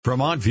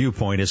Vermont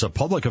Viewpoint is a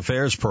public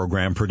affairs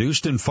program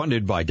produced and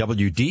funded by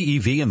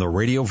WDEV and the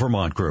Radio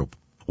Vermont Group.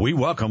 We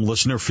welcome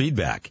listener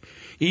feedback.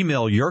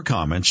 Email your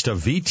comments to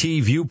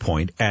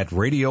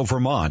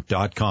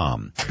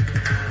vtviewpoint@radiovermont.com.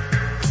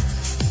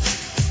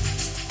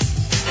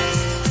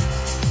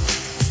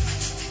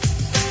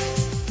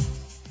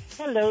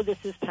 Hello, this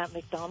is Pat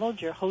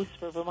McDonald, your host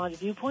for Vermont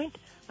Viewpoint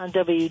on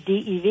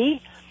WDEV.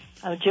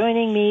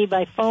 Joining me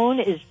by phone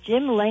is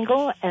Jim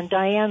Lengel and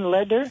Diane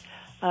Lehder.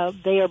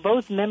 They are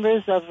both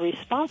members of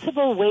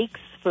Responsible Wakes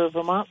for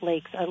Vermont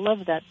Lakes. I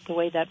love that, the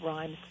way that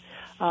rhymes.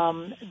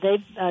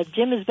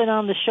 Jim has been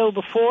on the show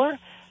before,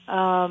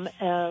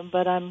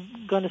 but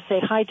I'm going to say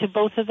hi to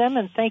both of them,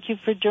 and thank you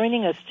for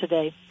joining us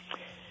today.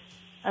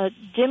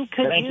 Jim,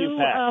 Thank you,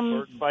 Pat,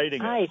 for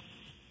inviting us.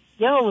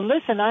 Yo,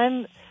 listen,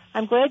 I'm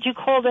glad you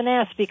called and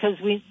asked, because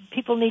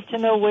people need to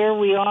know where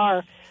we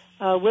are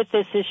with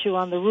this issue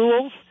on the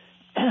rules,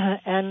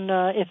 and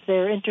if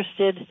they're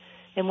interested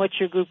in what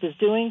your group is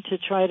doing, to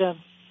try to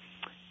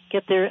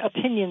get their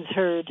opinions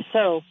heard.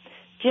 So,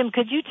 Jim,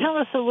 could you tell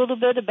us a little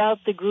bit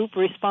about the group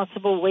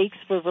Responsible Wakes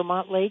for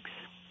Vermont Lakes?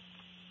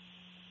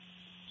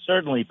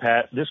 Certainly,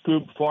 Pat. This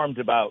group formed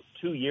about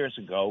 2 years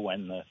ago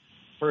when the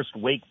first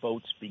wake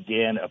boats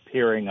began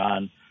appearing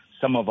on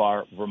some of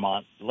our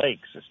Vermont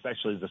lakes,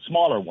 especially the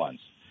smaller ones.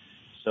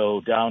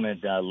 So down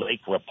at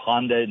Lake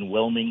Raponda in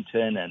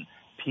Wilmington, and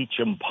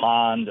Peacham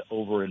Pond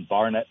over in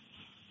Barnett,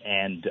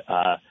 and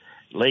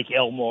Lake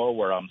Elmore,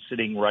 where I'm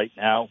sitting right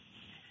now,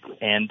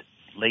 and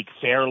Lake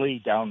Fairleigh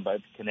down by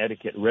the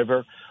Connecticut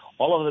River.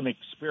 All of them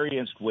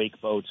experienced wake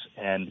boats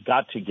and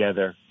got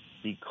together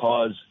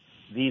because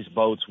these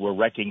boats were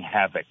wreaking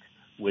havoc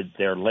with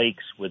their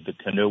lakes, with the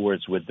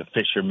canoers, with the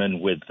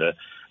fishermen, with the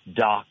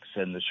docks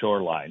and the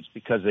shorelines,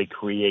 because they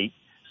create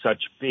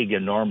such big,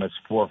 enormous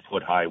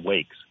 4-foot-high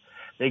wakes.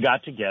 They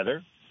got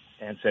together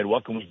and said,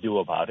 what can we do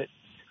about it?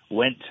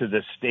 Went to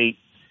the state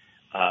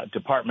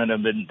Department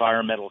of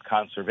Environmental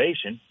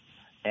Conservation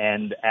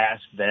and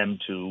asked them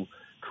to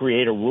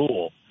create a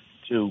rule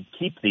to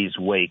keep these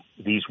wake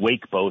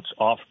boats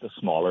off the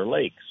smaller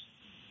lakes.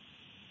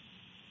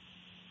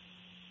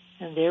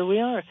 And there we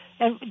are.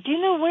 And do you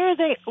know where are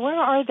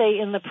they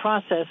in the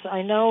process?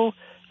 I know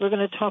we're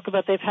going to talk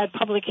about they've had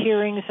public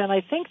hearings, and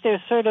I think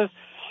they're sort of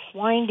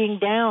winding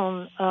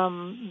down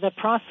the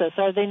process.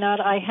 Are they not?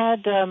 I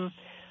had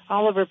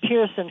Oliver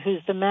Pearson,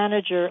 who's the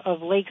manager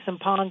of Lakes and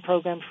Pond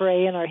Program for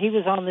ANR. He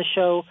was on the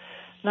show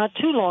not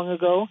too long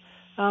ago.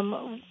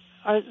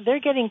 They're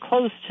getting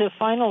close to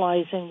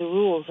finalizing the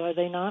rules, are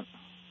they not?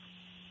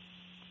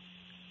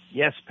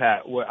 Yes,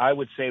 Pat. I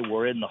would say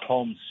we're in the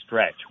home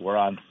stretch. We're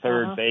on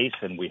third base,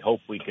 and we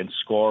hope we can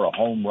score a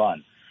home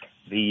run.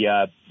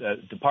 The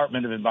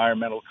Department of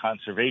Environmental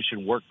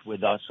Conservation worked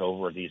with us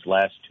over these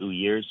last 2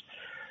 years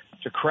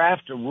to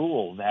craft a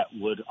rule that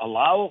would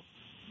allow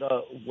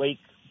the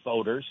wake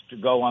boaters to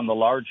go on the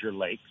larger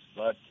lakes,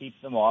 but keep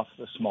them off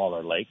the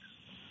smaller lakes.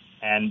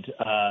 And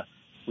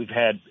we've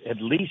had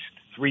at least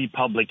 3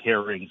 public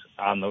hearings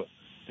on the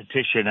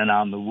petition and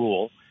on the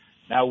rule.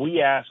 Now,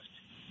 we asked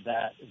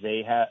that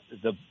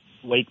the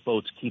wake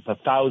boats keep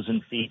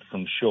 1,000 feet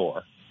from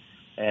shore,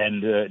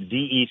 and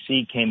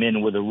DEC came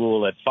in with a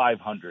rule at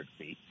 500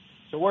 feet.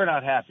 So we're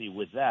not happy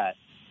with that,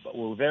 but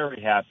we're very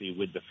happy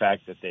with the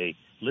fact that they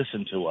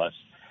listened to us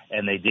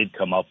and they did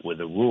come up with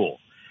a rule.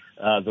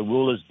 The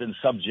rule has been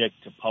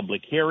subject to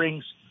public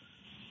hearings.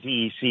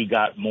 DEC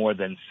got more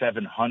than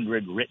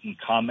 700 written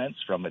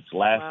comments from its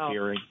last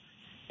hearing,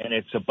 and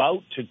it's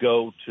about to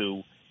go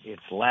to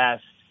its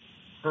last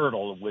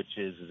hurdle, which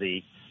is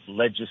the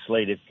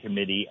Legislative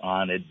Committee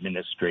on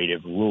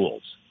Administrative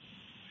Rules.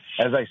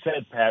 As I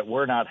said, Pat,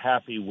 we're not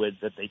happy with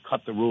that they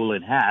cut the rule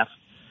in half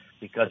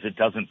because it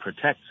doesn't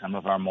protect some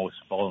of our most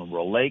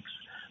vulnerable lakes,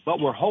 but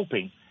we're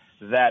hoping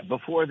that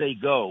before they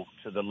go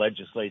to the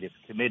Legislative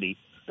Committee,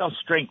 they'll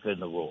strengthen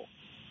the rule.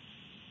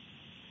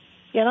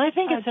 Yeah, and I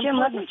think it's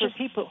important for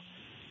people.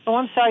 Oh,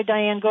 I'm sorry,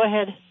 Diane. Go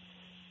ahead.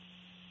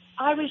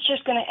 I was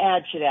just going to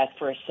add to that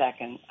for a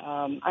second.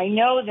 I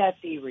know that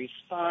the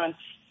response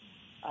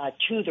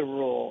to the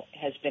rule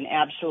has been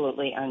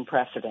absolutely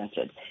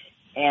unprecedented.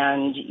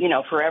 And, you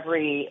know, for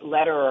every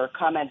letter or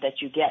comment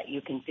that you get,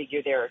 you can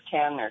figure there are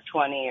 10 or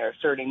 20 or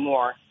 30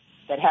 more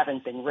that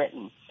haven't been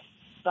written.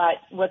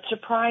 But what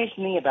surprised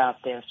me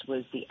about this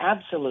was the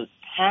absolute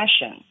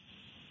passion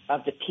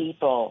of the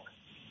people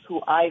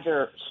who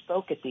either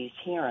spoke at these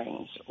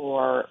hearings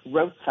or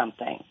wrote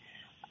something.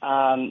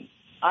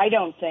 I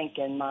don't think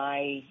in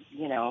my,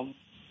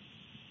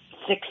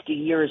 60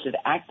 years of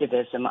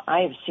activism, I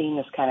have seen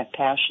this kind of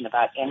passion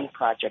about any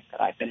project that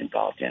I've been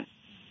involved in.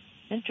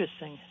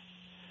 Interesting.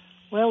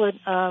 Well,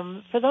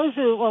 for those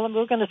who,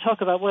 we're going to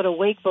talk about what a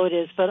wake boat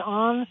is, but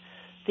on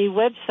the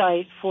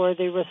website for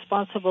the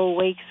Responsible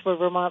Wakes for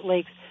Vermont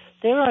Lakes,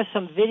 there are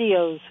some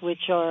videos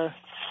which are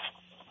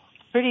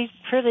pretty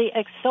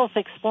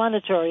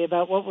self-explanatory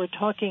about what we're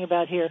talking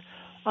about here.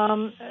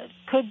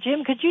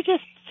 Jim, could you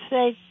just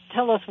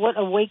tell us what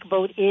a wake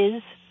boat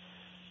is?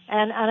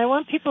 And I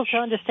want people to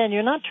understand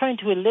you're not trying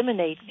to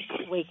eliminate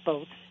wake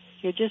boats.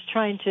 You're just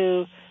trying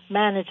to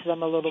manage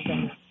them a little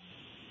better?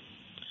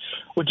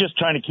 We're just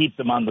trying to keep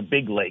them on the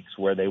big lakes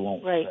where they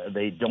won't,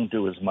 they don't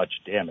do as much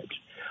damage.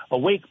 A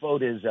wake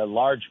boat is a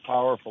large,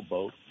 powerful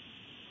boat,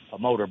 a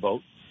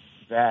motorboat,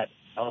 that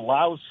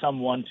allows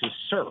someone to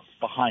surf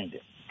behind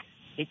it.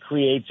 It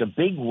creates a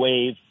big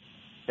wave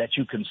that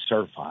you can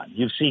surf on.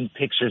 You've seen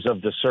pictures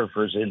of the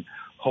surfers in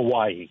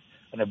Hawaii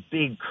and a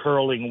big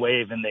curling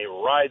wave, and they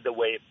ride the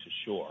wave to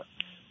shore.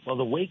 Well,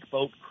 the wake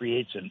boat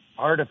creates an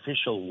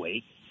artificial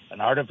wake,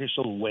 an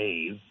artificial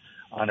wave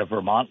on a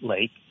Vermont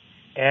lake,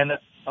 and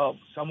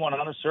someone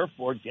on a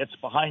surfboard gets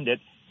behind it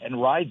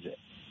and rides it.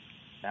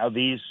 Now,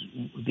 these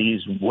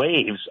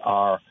waves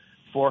are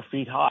 4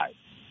 feet high.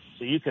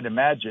 So you can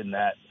imagine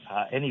that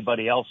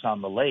anybody else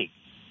on the lake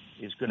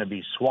is going to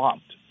be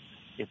swamped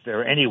if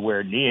they're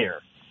anywhere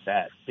near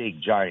that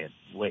big, giant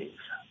wave.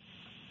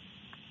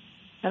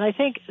 And I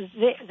think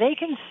they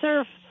can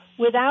surf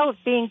without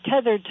being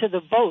tethered to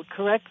the boat,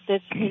 correct?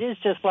 It is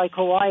just like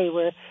Hawaii,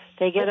 where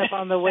they get up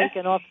on the wake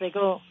and off they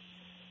go.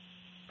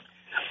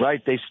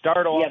 Right. They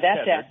start off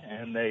tethered,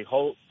 and they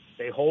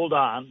hold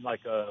on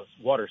like a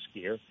water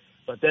skier,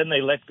 but then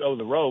they let go of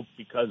the rope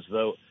because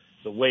the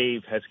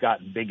wave has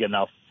gotten big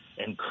enough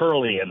and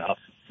curly enough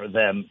for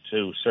them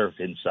to surf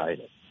inside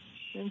it.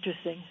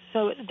 Interesting.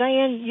 So,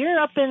 Diane, you're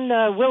up in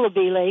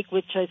Willoughby Lake,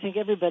 which I think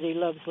everybody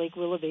loves, Lake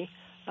Willoughby,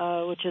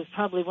 which is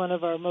probably one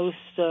of our most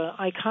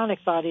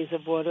iconic bodies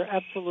of water,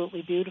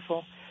 absolutely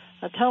beautiful.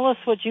 Tell us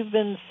what you've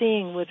been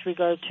seeing with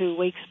regard to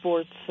wake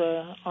sports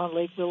on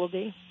Lake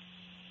Willoughby.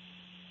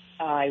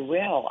 I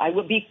will.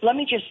 Let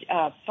me just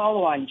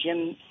follow on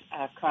Jim's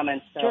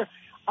comments, though. Sure.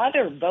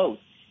 Other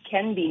boats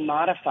can be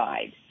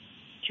modified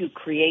to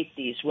create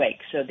these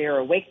wakes. So there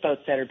are wake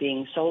boats that are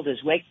being sold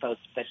as wake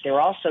boats, but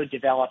they're also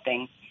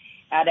developing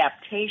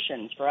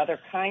adaptations for other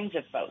kinds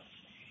of boats.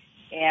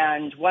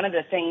 And one of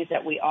the things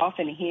that we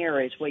often hear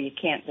is, well, you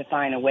can't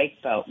define a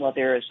wake boat. Well,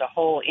 there is a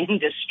whole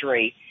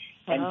industry,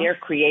 and they're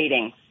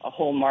creating a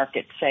whole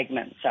market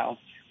segment. So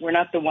we're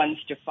not the ones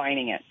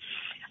defining it.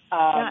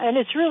 And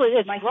it's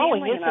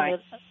growing, isn't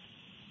it?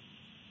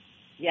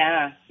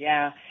 Yeah.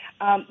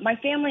 My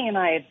family and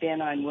I have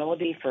been on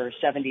Willoughby for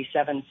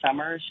 77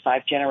 summers,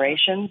 5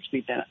 generations.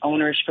 We've been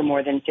owners for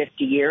more than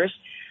 50 years.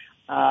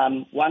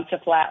 Once a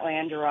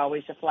Flatlander,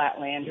 always a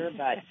Flatlander,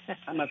 but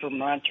I'm a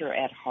Vermonter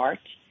at heart.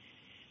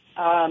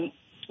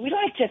 We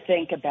like to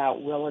think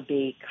about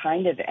Willoughby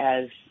kind of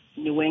as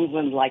New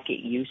England like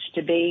it used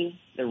to be,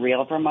 the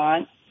real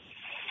Vermont.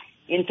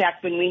 In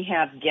fact, when we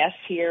have guests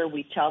here,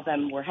 we tell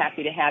them we're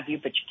happy to have you,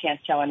 but you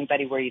can't tell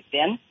anybody where you've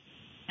been.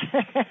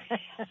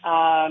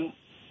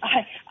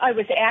 I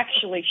was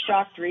actually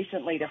shocked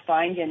recently to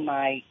find in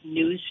my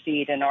news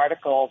feed an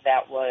article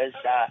that was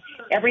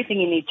everything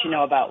you need to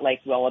know about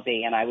Lake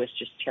Willoughby, and I was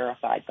just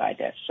terrified by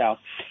this. So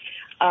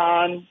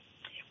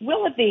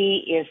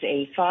Willoughby is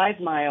a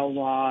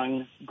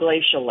 5-mile-long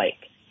glacial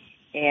lake,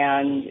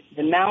 and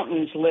the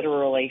mountains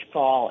literally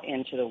fall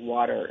into the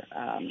water,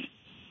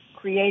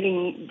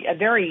 creating a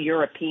very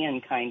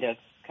European kind of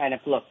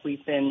look.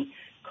 We've been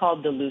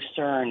called the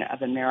Lucerne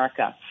of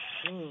America.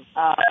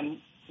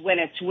 When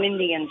it's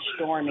windy and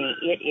stormy,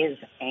 it is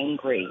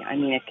angry. I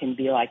mean, it can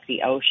be like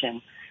the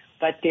ocean.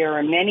 But there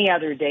are many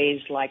other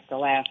days, like the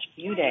last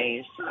few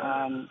days,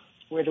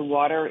 where the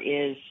water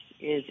is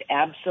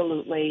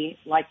absolutely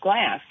like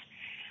glass.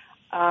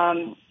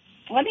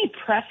 Let me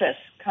preface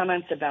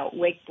comments about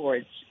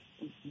wakeboards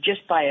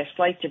just by a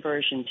slight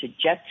diversion to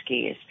jet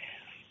skis.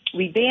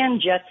 We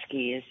banned jet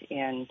skis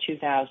in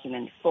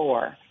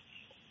 2004,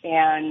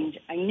 and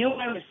I knew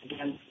I was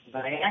against them,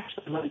 but I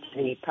actually went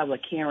to the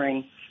public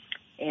hearing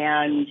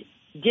and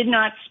did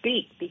not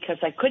speak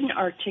because I couldn't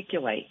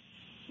articulate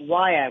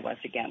why I was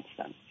against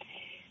them.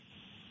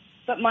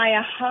 But my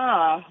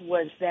aha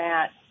was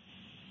that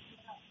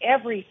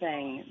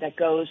everything that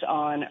goes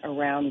on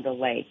around the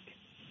lake,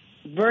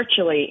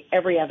 virtually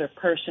every other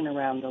person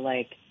around the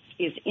lake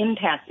is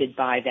impacted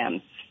by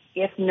them,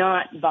 if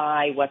not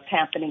by what's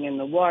happening in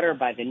the water,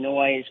 by the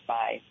noise,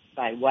 by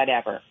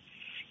whatever.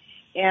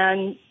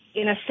 And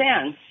in a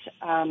sense,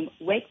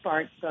 wake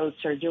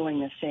boats are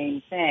doing the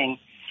same thing.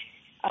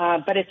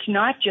 But it's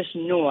not just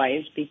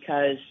noise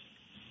because,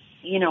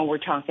 we're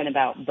talking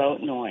about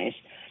boat noise.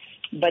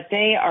 But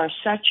they are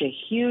such a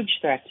huge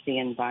threat to the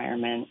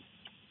environment,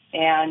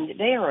 and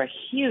they are a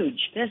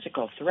huge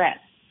physical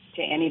threat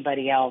to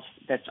anybody else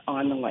that's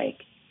on the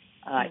lake,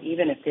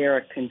 even if they're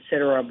a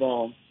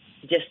considerable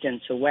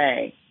distance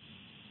away.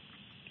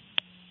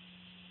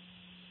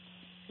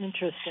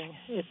 Interesting.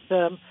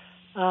 It's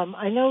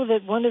I know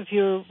that one of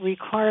your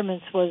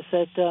requirements was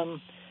that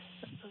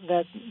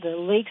the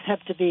lakes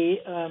have to be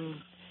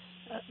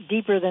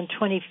deeper than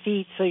 20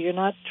 feet, so you're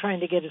not trying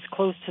to get as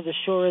close to the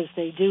shore as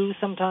they do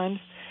sometimes.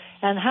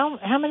 And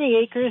how many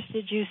acres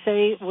did you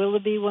say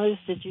Willoughby was?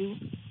 Did you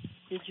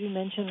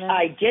mention that?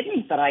 I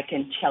didn't, but I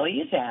can tell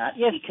you that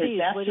because please.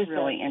 That's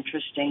really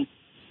interesting.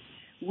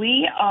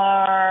 We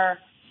are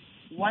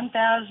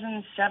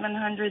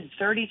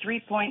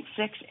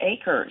 1,733.6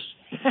 acres.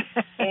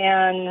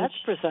 And that's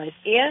precise.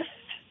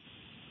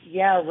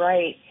 Yeah,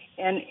 right.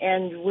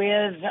 And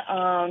with,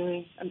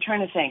 I'm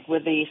trying to think,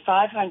 with the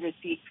 500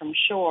 feet from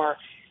shore,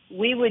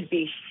 we would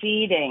be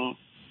feeding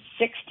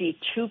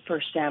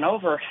 62%,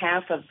 over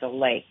half of the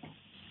lake,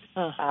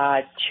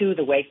 to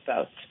the wake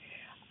boats.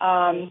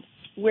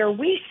 Where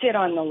we sit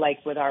on the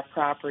lake with our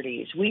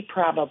properties, we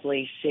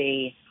probably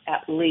see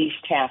at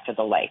least half of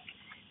the lake.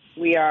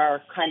 We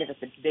are kind of at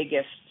the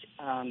biggest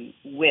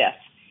width.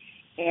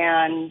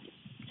 And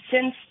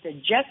since the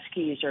jet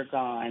skis are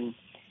gone,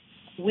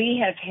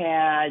 we have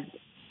had,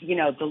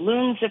 the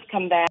loons have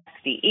come back,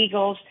 the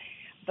eagles,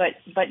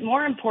 but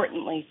more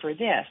importantly for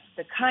this,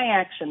 the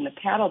kayaks and the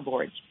paddle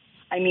boards.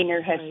 I mean,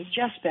 there has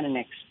just been an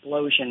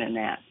explosion in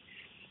that.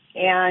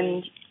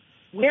 And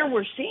where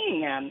we're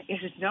seeing them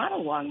is not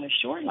along the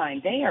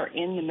shoreline. They are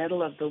in the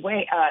middle of the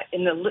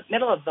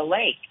middle of the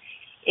lake,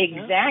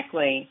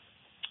 exactly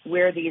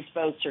where these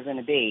boats are going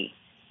to be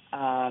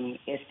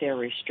if they're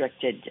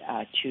restricted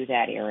to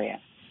that area.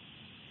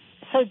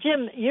 So,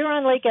 Jim, you're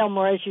on Lake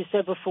Elmore, as you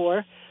said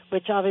before,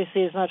 which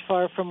obviously is not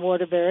far from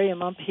Waterbury and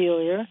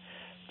Montpelier.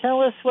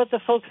 Tell us what the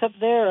folks up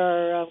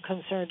there are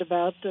concerned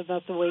about the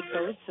wake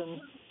boats and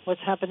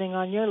what's happening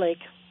on your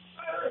lake.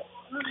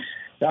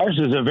 Ours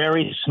is a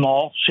very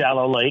small,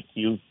 shallow lake.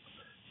 You've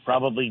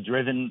probably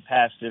driven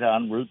past it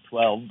on Route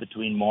 12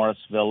 between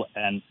Morrisville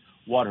and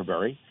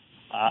Waterbury.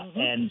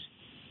 And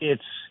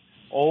it's,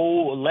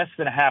 less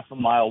than a half a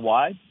mile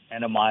wide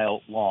and a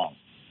mile long.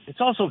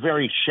 It's also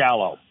very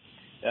shallow.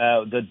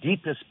 The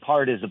deepest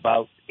part is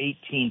about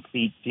 18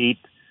 feet deep.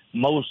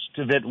 Most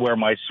of it, where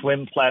my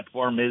swim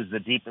platform is, the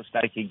deepest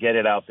I can get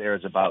it out there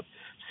is about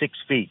 6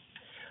 feet.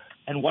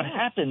 And what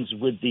happens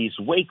with these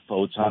wake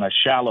boats on a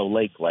shallow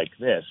lake like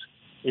this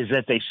is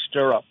that they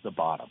stir up the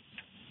bottom.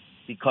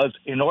 Because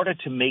in order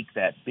to make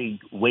that big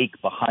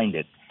wake behind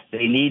it,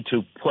 they need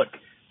to put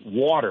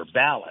water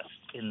ballast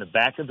in the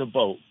back of the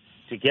boat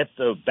to get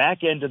the back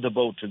end of the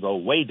boat to go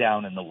way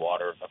down in the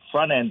water. The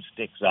front end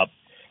sticks up.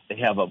 They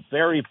have a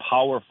very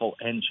powerful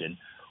engine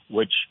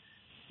which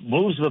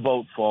moves the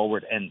boat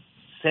forward and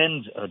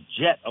sends a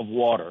jet of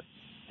water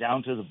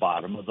down to the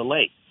bottom of the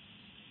lake.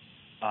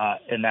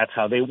 And that's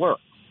how they work.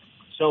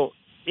 So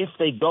if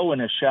they go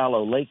in a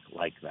shallow lake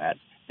like that,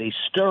 they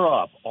stir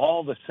up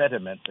all the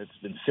sediment that's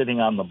been sitting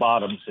on the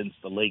bottom since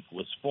the lake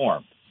was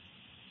formed.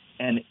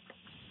 And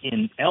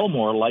in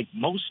Elmore, like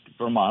most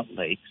Vermont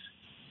lakes,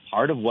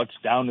 part of what's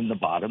down in the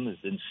bottom has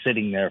been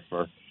sitting there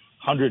for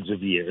hundreds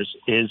of years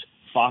is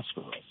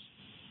phosphorus.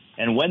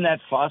 And when that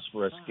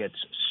phosphorus gets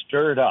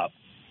stirred up,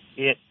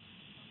 it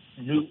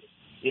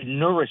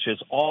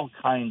nourishes all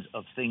kinds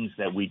of things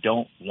that we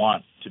don't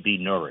want to be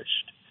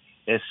nourished,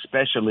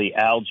 especially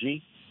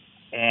algae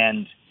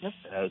and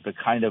the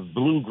kind of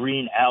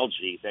blue-green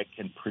algae that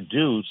can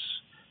produce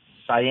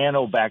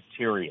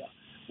cyanobacteria,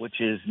 which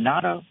is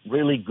not a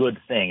really good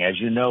thing. As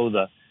you know,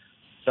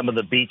 some of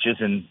the beaches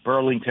in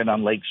Burlington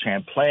on Lake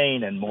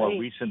Champlain and more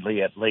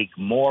recently at Lake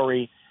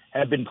Maury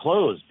have been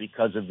closed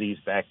because of these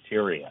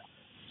bacteria.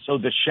 So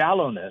the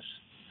shallowness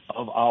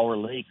of our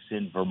lakes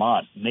in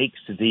Vermont makes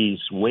these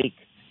wake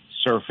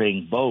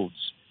surfing boats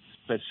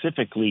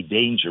specifically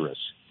dangerous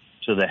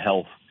to the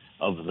health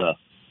of the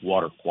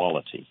water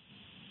quality.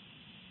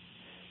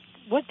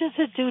 What does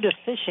it do to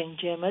fishing,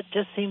 Jim? It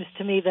just seems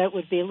to me that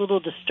would be a little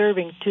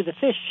disturbing to the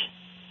fish.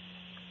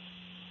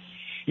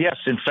 Yes,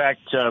 in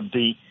fact,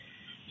 the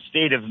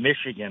state of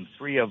Michigan,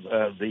 3 of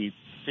the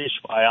fish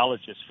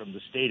biologists from the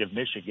state of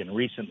Michigan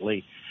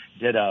recently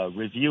did a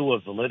review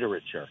of the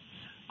literature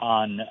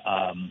on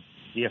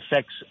the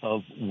effects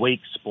of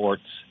wake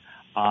sports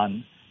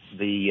on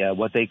the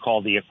what they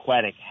call the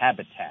aquatic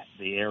habitat,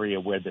 the area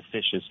where the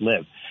fishes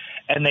live.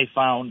 And they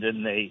found,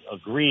 and they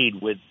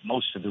agreed with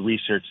most of the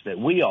research that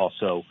we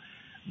also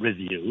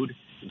reviewed,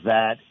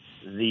 that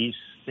these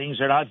things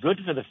are not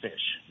good for the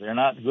fish. They're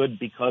not good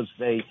because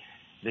they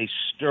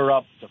stir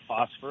up the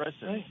phosphorus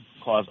and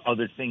cause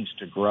other things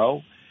to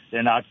grow.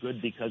 They're not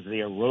good because they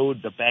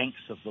erode the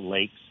banks of the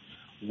lakes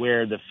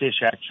where the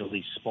fish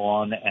actually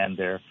spawn and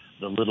the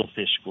little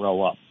fish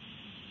grow up.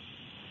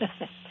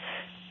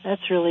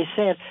 That's really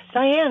sad.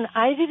 Diane,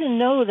 I didn't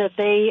know that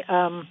they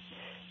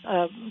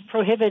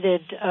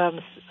prohibited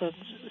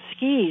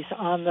skis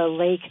on the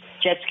lake.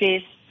 Jet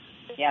skis?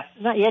 Yeah.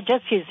 Not yet,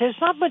 jet skis. There's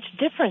not much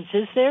difference,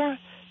 is there,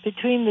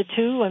 between the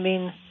two? I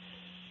mean,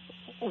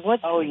 what?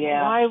 Oh,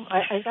 yeah. Why?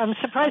 I'm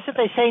surprised that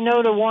they say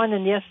no to one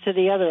and yes to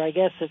the other. I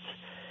guess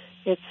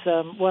it's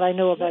what I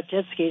know about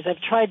jet skis.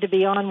 I've tried to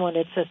be on one.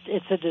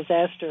 It's a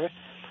disaster.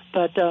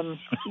 But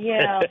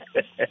yeah.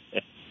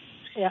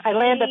 Yeah, I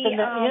land up in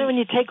the, when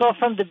you take off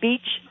from the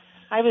beach,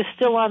 I was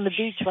still on the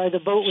beach while the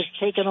boat was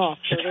taking off.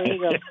 So there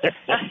you go.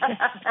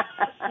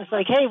 It's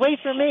like, hey, wait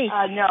for me.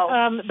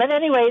 No. But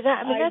anyway,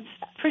 that's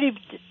pretty,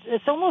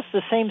 it's almost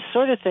the same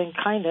sort of thing,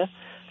 kind of.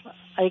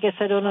 I guess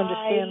I don't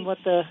understand what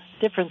the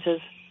difference is.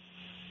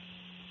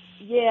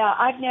 Yeah,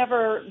 I've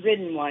never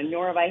ridden one,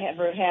 nor have I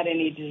ever had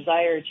any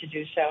desire to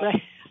do so.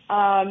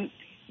 Right.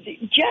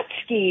 Jet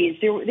skis,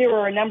 there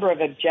were a number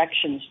of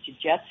objections to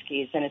jet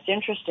skis, and it's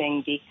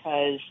interesting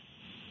because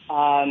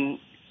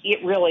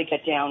it really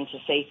got down to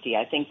safety.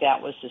 I think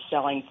that was the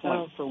selling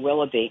point for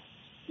Willoughby.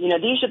 You know,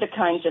 these are the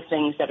kinds of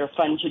things that are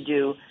fun to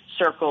do,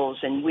 circles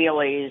and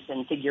wheelies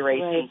and figure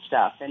eights and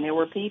stuff. And there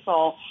were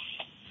people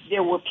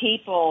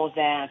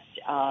that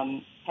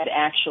had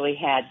actually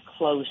had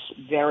close,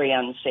 very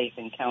unsafe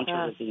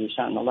encounter with these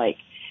on the lake.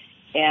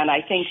 And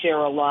I think there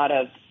are a lot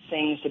of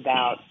things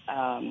about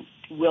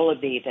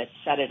Willoughby that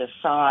set it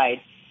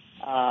aside.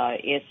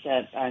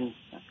 I'm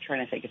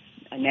trying to think, it's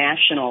a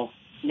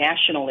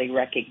nationally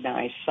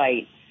recognized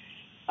site.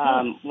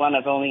 One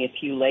of only a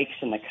few lakes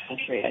in the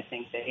country, I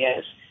think there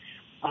is.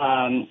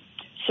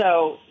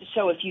 So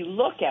if you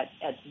look at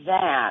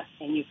that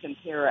and you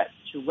compare it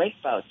to wake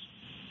boats,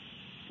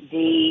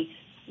 the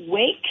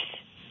wakes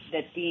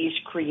that these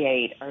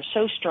create are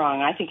so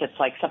strong. I think it's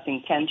like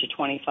something 10 to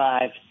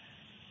 25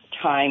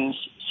 times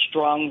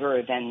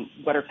stronger than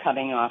what are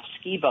coming off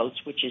ski boats,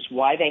 which is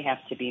why they have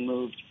to be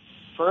moved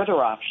further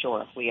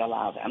offshore if we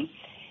allow them.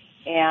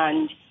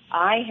 And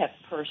I have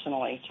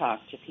personally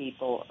talked to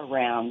people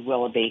around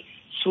Willoughby,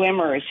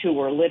 swimmers who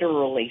were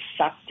literally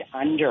sucked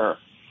under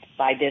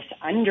by this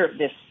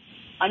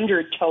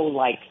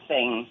undertow-like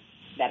thing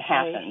that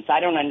happens. Right. I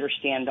don't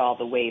understand all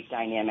the wave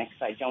dynamics.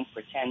 I don't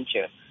pretend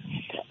to.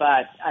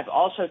 But I've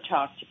also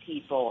talked to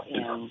people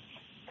in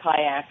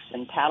kayaks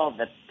and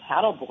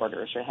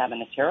paddleboarders are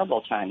having a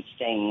terrible time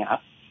staying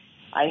up.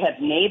 I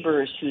have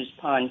neighbors whose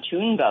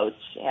pontoon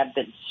boats have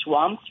been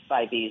swamped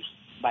by these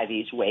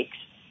wakes,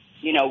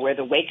 you know, where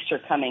the wakes are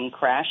coming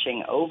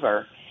crashing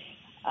over.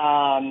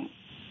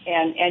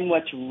 And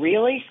what's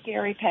really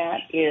scary,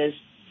 Pat, is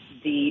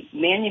the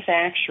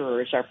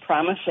manufacturers are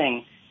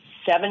promising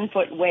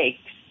 7-foot wakes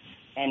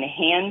and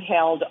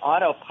handheld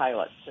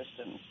autopilot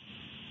systems.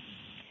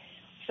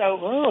 So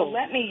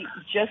let me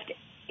just,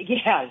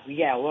 let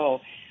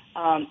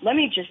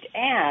me just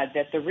add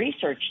that the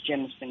research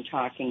Jim's been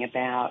talking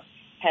about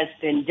has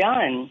been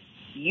done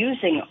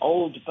using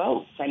old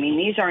boats. I mean,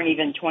 these aren't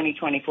even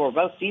 2024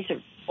 boats. These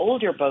are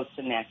older boats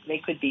than that. They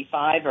could be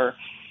 5 or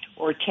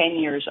 10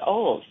 years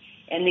old.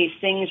 And these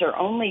things are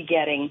only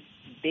getting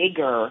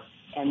bigger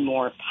and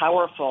more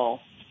powerful,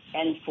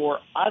 and for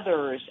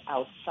others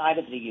outside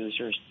of the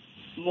users,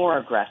 more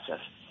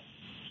aggressive.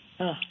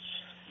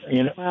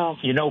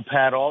 You know,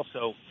 Pat,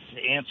 also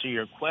to answer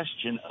your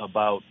question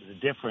about the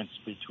difference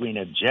between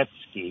a jet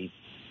ski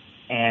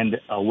and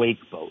a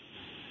wake boat.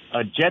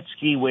 A jet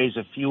ski weighs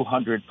a few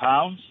hundred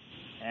pounds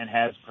and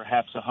has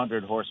perhaps a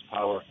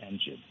 100-horsepower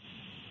engine.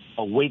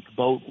 A wake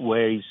boat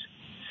weighs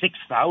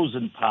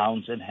 6,000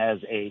 pounds and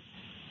has a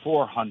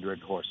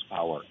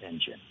 400-horsepower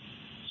engine.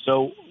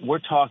 So we're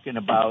talking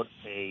about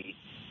a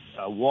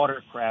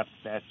watercraft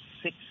that's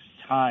 6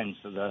 times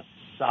the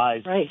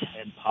size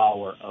and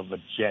power of a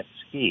jet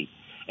ski.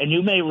 And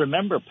you may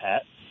remember,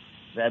 Pat,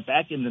 that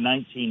back in the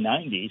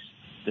 1990s,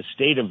 the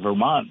state of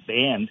Vermont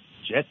banned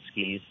jet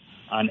skis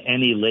on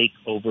any lake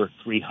over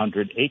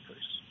 300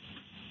 acres.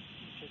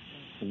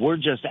 We're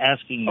just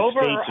asking the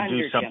state to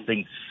do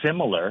something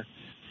similar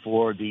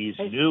for this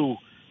new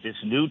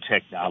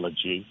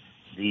technology,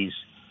 these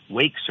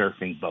wake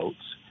surfing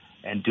boats,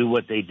 and do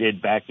what they did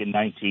back in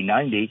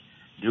 1990,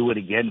 do it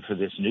again for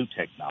this new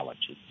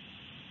technology.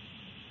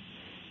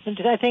 And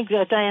I think,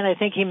 Diane, I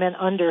think he meant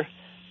under,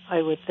 I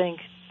would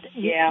think.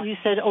 You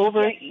said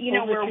over,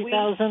 over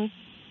 3,000?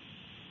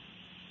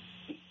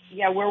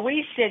 Yeah, where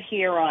we sit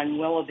here on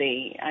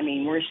Willoughby, I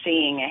mean, we're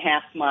seeing a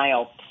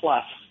half-mile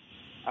plus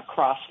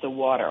across the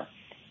water.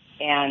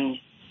 And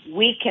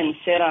we can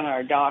sit on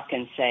our dock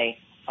and say,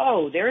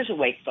 oh, there's a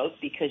wake boat,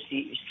 because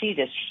you see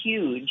this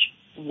huge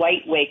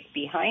white wake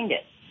behind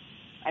it.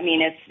 I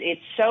mean,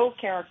 it's so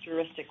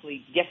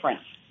characteristically different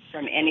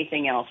from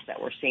anything else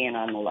that we're seeing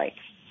on the lakes.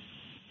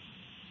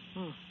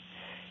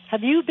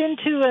 Have you been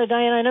to,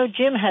 Diane, I know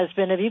Jim has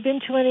been, have you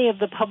been to any of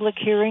the public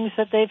hearings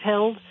that they've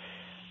held?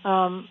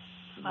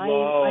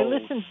 I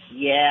listened.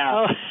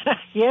 Yeah. Oh,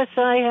 yes,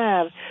 I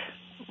have.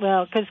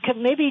 Well, because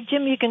maybe,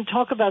 Jim, you can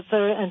talk about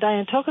and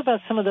Diane, talk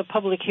about some of the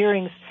public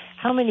hearings,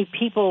 how many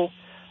people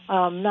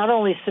not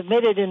only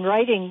submitted in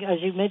writing,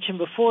 as you mentioned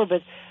before,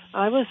 but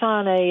I was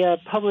on a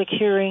public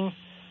hearing,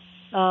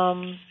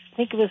 I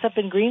think it was up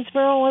in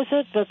Greensboro, was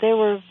it? But there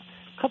were a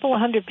couple of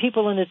hundred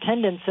people in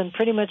attendance and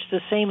pretty much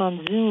the same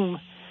on Zoom.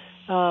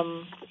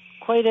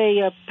 Quite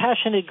a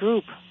passionate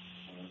group.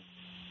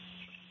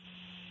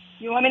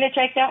 You want me to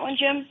take that one,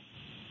 Jim?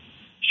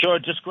 Sure.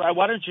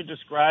 Why don't you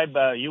describe,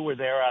 you were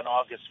there on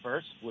August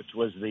 1st, which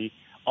was the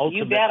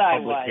ultimate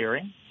public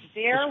hearing.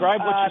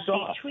 Describe what you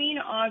saw. Between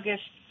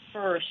August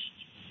 1st,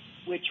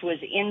 which was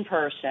in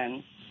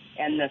person,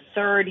 and the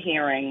third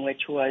hearing,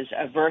 which was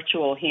a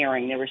virtual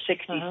hearing, there were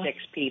 66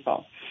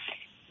 people.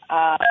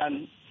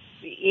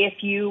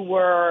 If you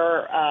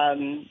were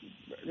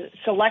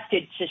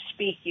selected to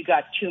speak, you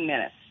got 2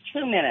 minutes.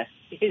 2 minutes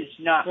is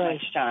not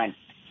much time.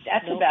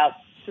 That's about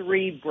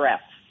 3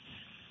 breaths.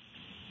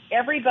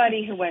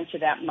 Everybody who went to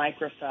that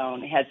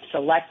microphone had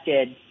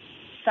selected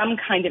some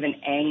kind of an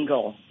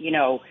angle,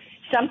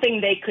 something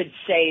they could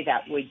say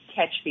that would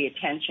catch the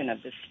attention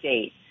of the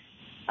state.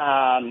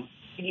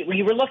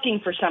 you were looking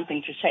for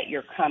something to set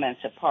your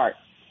comments apart.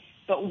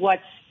 But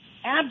what's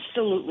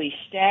absolutely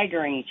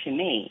staggering to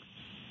me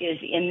is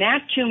in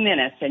that 2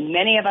 minutes, and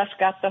many of us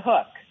got the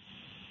hook,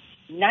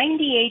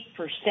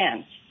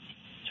 98%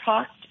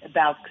 talked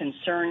about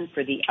concern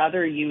for the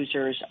other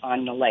users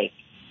on the lake,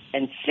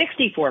 and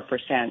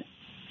 64%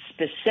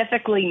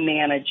 specifically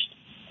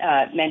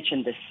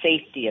mentioned the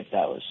safety of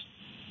those.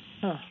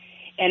 Huh.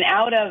 And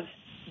out of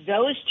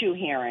those two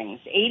hearings,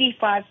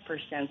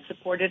 85%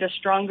 supported a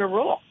stronger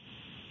rule,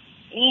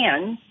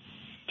 and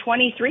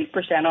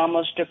 23%,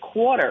 almost a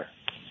quarter,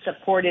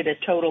 supported a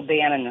total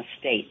ban in the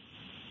state.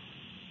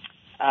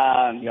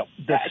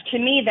 To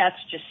me,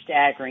 that's just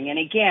staggering. And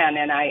again,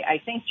 and I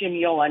think, Jim,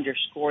 you'll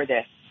underscore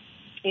this,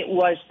 it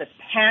was the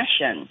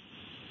passion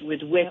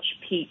with which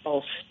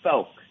people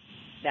spoke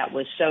that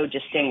was so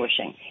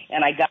distinguishing.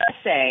 And I got to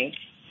say,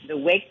 the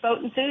wake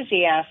boat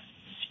enthusiasts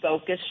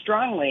spoke as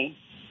strongly,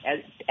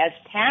 as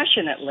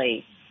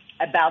passionately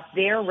about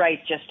their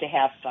right just to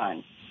have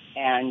fun.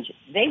 And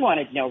they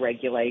wanted no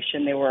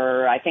regulation. There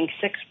were, I think,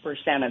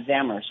 6% of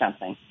them or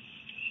something.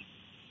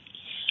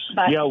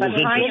 But, it was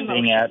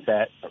interesting at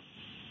that.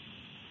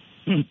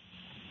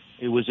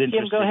 It was interesting.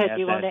 Jim, go ahead.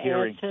 Do you want to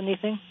add to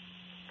anything?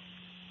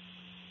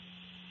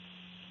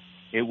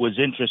 It was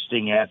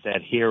interesting at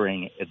that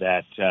hearing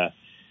that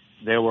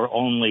there were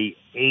only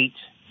 8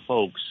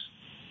 folks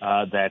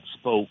that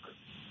spoke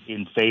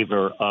in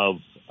favor of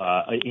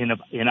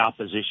in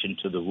opposition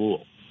to the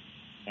rule,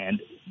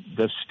 and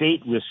the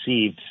state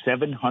received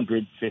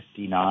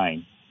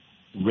 759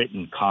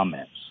 written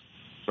comments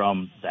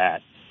from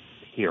that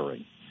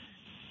hearing.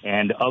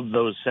 And of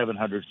those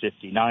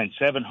 759,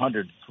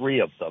 703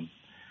 of them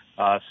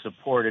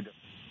supported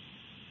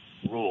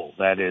rule.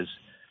 That is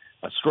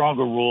a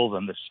stronger rule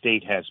than the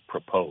state has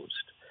proposed.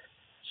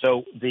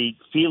 So the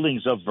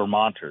feelings of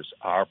Vermonters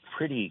are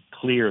pretty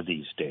clear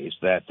these days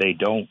that they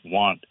don't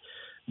want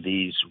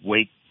these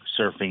wake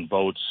surfing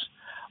boats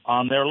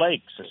on their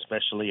lakes,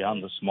 especially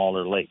on the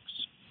smaller lakes.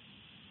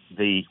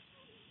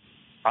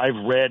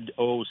 I've read,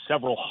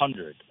 several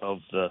hundred of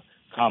the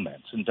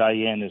comments, and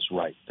Diane is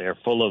right. They're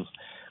full of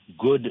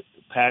good,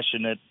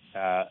 passionate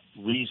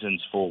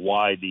reasons for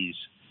why these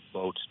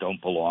boats don't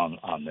belong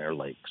on their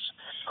lakes.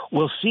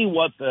 We'll see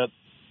what the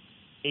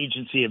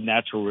Agency of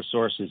Natural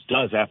Resources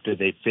does after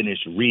they finish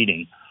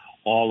reading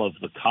all of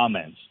the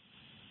comments,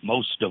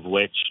 most of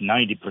which,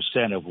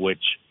 90% of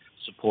which,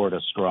 support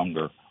a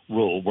stronger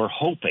rule. We're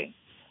hoping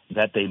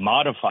that they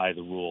modify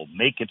the rule,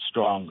 make it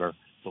stronger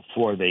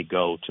before they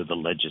go to the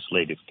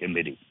legislative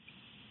committee.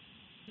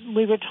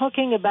 We were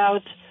talking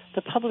about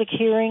the public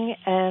hearing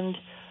and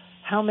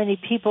how many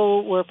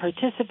people were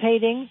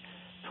participating,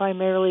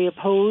 primarily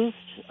opposed,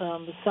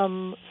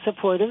 some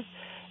supportive.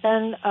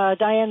 And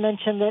Diane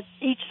mentioned that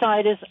each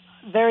side is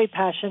very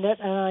passionate,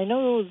 and I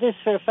know this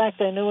for a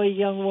fact. I know a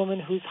young woman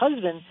whose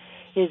husband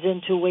is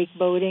into wake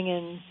boating,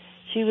 and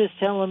she was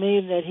telling me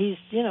that he's,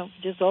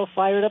 just all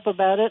fired up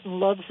about it and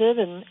loves it,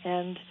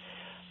 and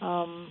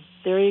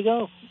there you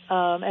go.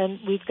 And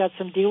we've got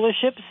some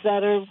dealerships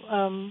that are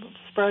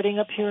sprouting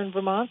up here in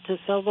Vermont to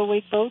sell the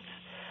wake boats.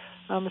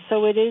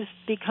 So it is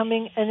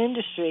becoming an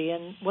industry,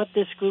 and what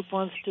this group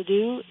wants to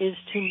do is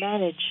to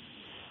manage.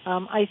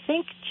 I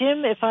think,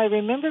 Jim, if I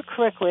remember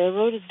correctly, I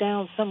wrote it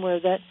down somewhere,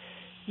 that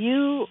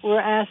you were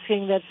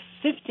asking that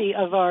 50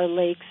 of our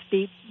lakes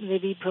be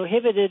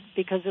prohibited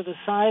because of the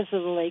size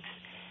of the lakes,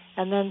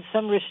 and then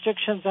some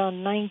restrictions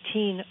on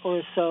 19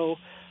 or so,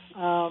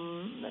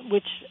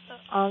 which,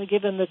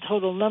 given the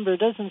total number,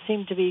 doesn't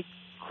seem to be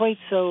quite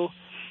so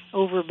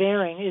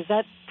overbearing. Is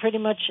that pretty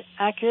much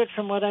accurate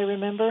from what I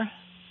remember?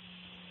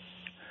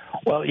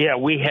 Well, yeah,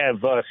 we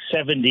have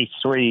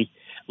 73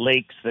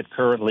 lakes that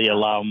currently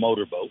allow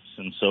motorboats,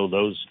 and so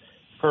those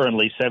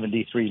currently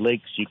 73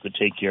 lakes you could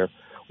take your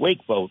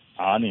wake boat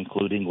on,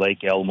 including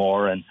Lake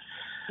Elmore and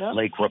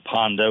Lake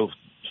Rapondo,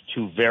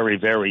 2 very,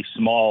 very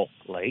small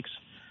lakes.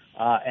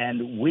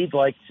 And we'd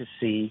like to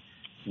see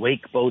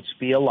wake boats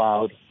be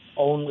allowed,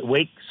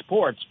 wake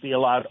sports be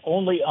allowed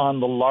only on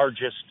the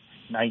largest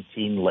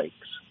 19 lakes.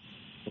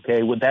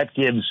 Okay, well, that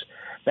gives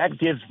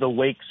the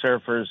wake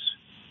surfers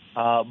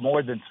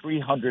more than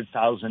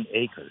 300,000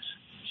 acres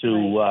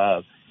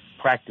to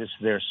practice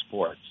their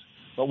sports.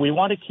 But we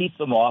want to keep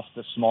them off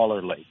the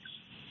smaller lakes,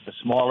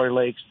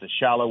 the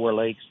shallower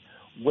lakes,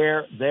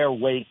 where their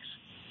wakes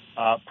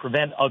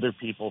prevent other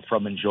people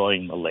from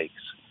enjoying the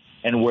lakes,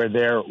 and where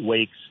their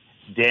wakes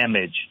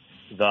damage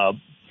the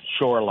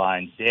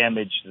shoreline,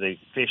 damage the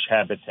fish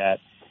habitat,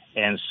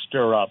 and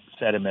stir up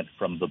sediment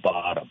from the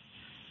bottom.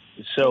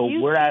 So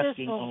we're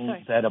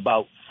asking that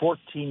about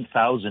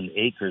 14,000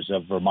 acres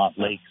of Vermont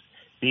lakes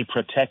be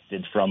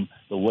protected from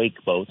the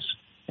wake boats,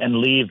 and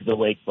leave the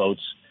wake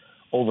boats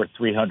over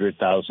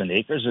 300,000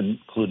 acres,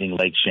 including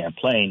Lake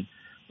Champlain,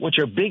 which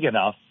are big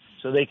enough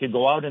so they could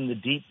go out in the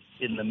deep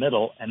in the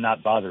middle and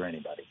not bother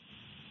anybody.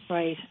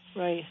 Right.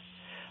 I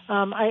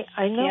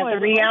know. The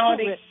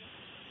reality.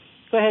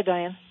 Go ahead,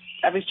 Diane.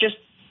 I was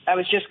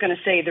just going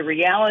to say the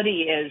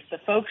reality is the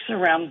folks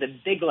around the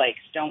big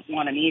lakes don't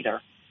want them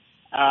either.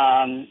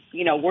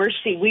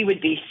 we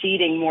would be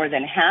ceding more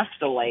than half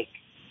the lake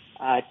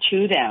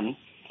to them.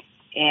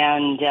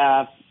 And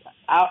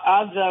out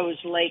of those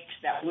lakes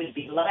that would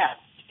be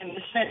left, and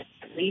this is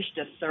at least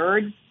a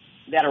third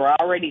that are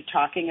already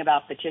talking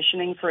about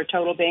petitioning for a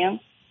total ban.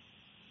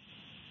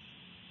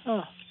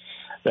 Oh.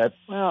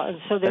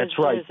 And so there's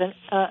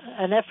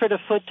an effort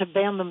afoot to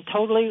ban them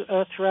totally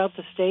throughout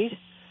the state?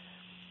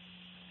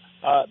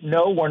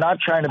 No, we're not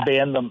trying to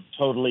ban them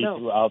totally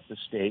throughout the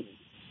state.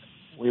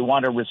 We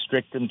want to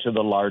restrict them to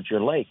the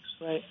larger lakes.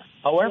 Right.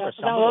 However,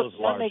 some of those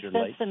larger lakes... That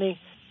makes sense to me.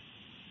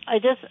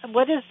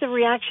 What is the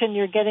reaction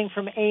you're getting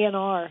from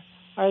A&R?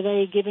 Are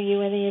they giving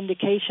you any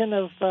indication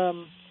of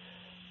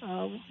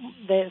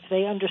if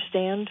they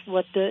understand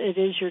what it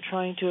is you're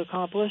trying to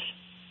accomplish?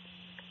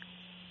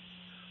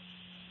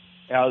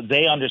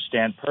 They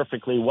understand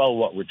perfectly well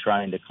what we're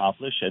trying to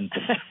accomplish, and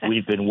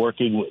we've been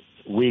working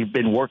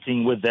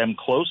with them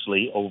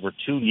closely over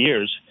 2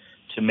 years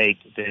to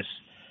make this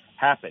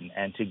happen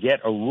and to get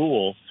a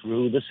rule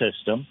through the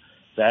system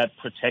that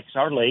protects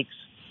our lakes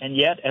and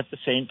yet at the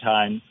same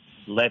time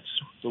lets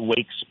the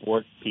wake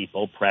sport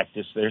people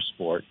practice their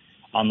sport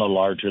on the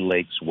larger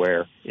lakes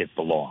where it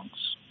belongs.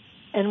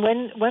 And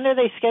when are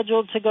they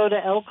scheduled to go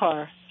to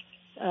Elkhart?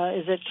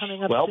 Is it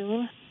coming up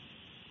soon?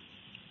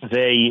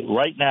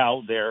 Right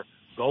now they're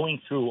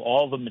going through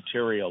all the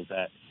material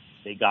that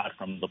they got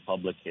from the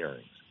public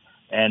hearings.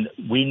 And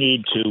we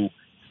need to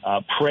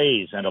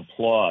praise and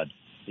applaud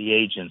the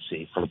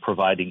agency for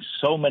providing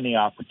so many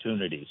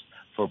opportunities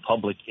for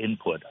public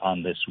input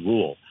on this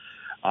rule.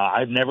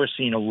 I've never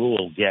seen a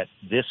rule get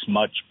this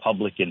much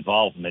public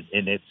involvement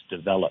in its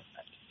development.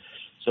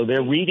 So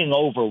they're reading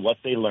over what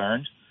they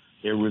learned,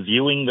 they're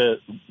reviewing the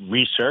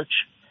research,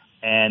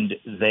 and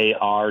they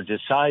are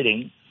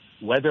deciding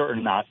whether or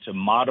not to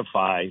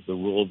modify the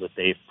rule that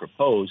they've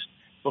proposed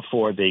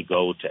before they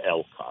go to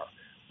Elkhart.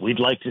 We'd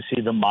like to see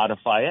them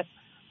modify it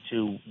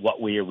to what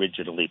we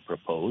originally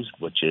proposed,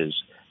 which is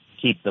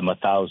keep them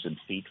 1,000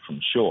 feet from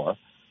shore.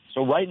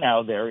 So right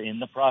now they're in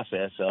the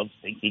process of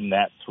thinking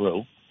that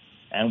through,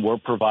 and we're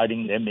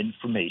providing them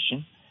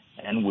information,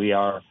 and we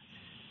are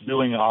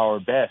doing our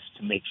best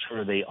to make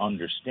sure they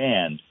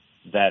understand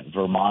that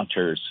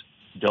Vermonters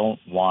don't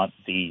want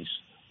these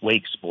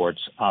wake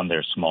sports on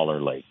their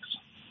smaller lakes.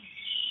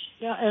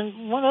 Yeah,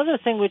 and one other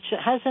thing which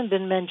hasn't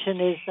been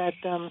mentioned is that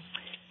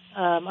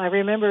I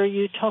remember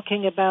you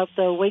talking about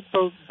the wake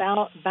boat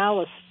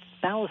ballast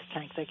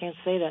tanks. I can't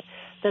say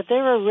that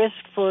they're a risk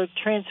for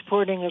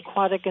transporting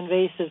aquatic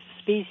invasive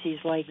species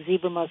like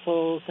zebra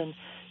mussels and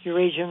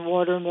Eurasian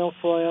water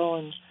milfoil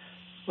and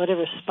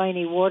whatever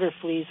spiny water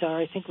fleas are.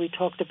 I think we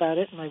talked about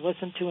it, and I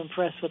wasn't too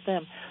impressed with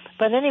them.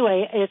 But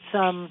anyway, it's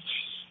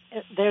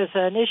there's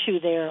an issue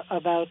there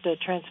about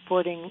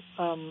transporting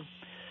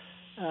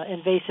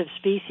invasive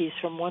species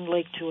from one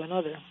lake to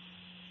another.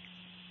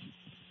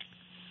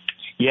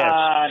 Yes.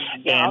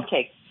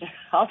 Okay.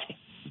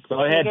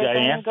 Go ahead,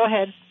 Diane. Go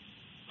ahead.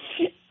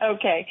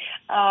 Okay.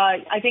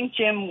 I think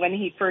Jim, when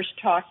he first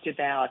talked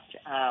about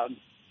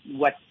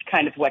what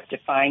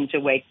defines a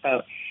wake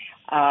boat,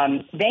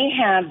 they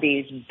have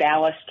these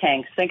ballast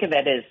tanks. Think of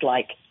it as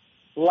like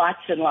lots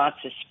and lots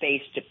of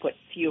space to put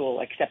fuel,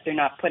 except they're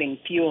not putting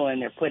fuel in,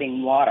 they're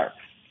putting water.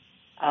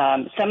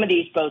 Some of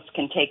these boats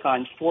can take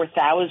on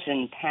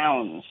 4,000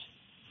 pounds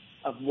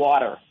of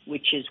water,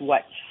 which is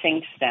what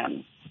sinks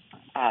them,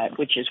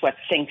 which is what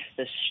sinks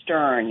the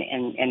stern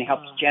and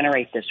helps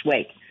generate this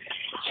wake.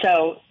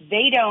 So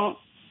they don't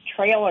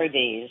trailer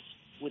these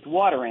with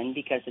water in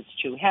because it's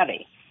too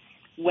heavy.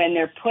 When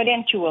they're put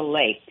into a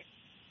lake,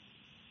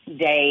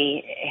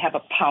 they have a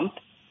pump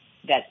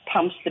that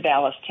pumps the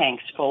ballast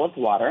tanks full of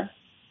water.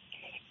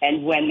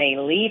 And when they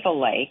leave a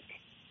lake,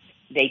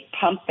 they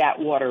pump that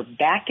water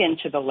back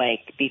into the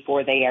lake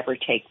before they ever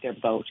take their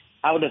boat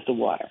out of the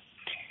water.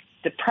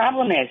 The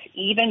problem is,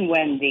 even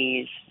when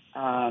these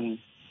dials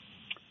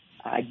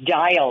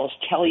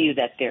tell you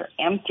that they're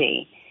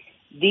empty,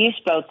 these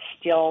boats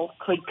still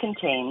could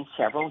contain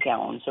several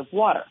gallons of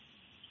water.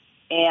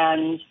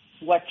 And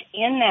what's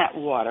in that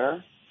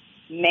water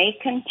may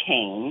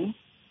contain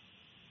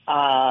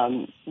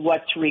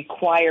what's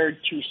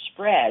required to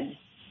spread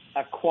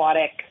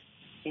aquatic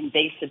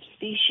invasive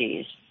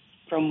species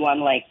from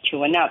one lake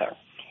to another.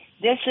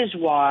 This is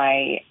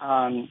why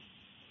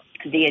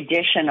the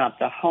addition of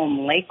the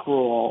home lake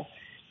rule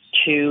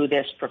to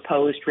this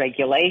proposed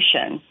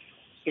regulation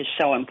is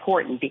so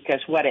important,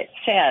 because what it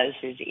says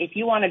is if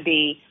you want to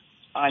be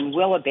on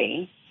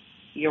Willoughby,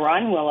 you're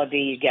on Willoughby,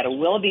 you get a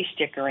Willoughby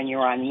sticker, and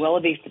you're on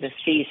Willoughby for the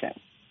season,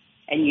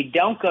 and you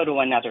don't go to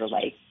another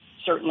lake,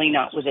 certainly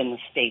not within the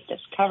state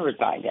that's covered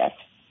by this,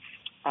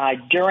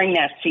 during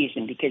that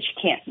season, because you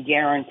can't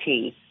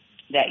guarantee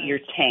that your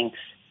tanks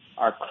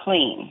are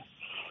clean.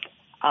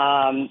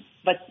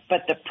 But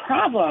the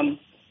problem,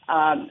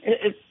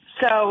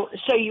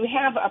 so you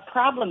have a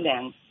problem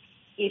then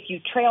if you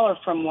trailer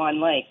from one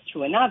lake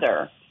to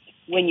another.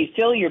 When you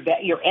fill your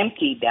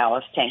empty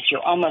ballast tanks,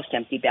 your almost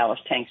empty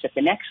ballast tanks at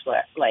the next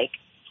lake,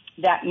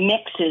 that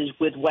mixes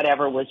with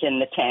whatever was in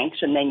the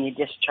tanks, and then you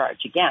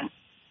discharge again.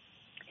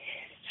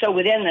 So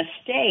within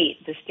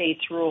the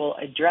state's rule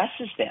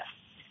addresses this.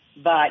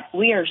 But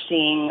we are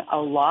seeing a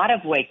lot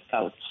of wake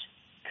boats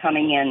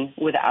coming in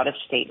with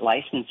out-of-state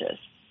licenses.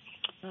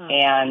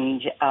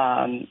 And,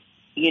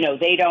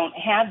 they don't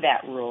have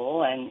that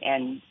rule,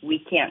 and we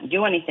can't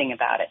do anything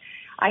about it.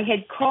 I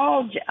had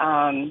called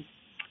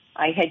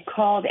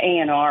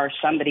A&R,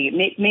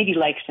 somebody, maybe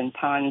Lakes and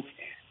Ponds,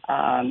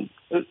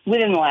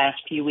 within the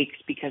last few weeks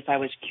because I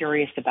was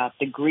curious about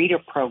the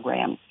greeter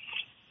program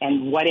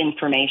and what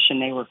information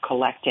they were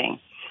collecting.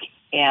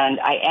 And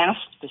I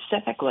asked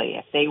specifically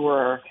if they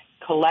were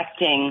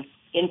collecting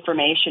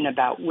information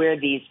about where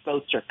these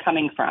boats are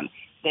coming from.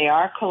 They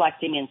are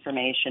collecting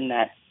information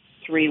that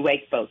 3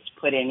 wake boats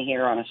put in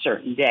here on a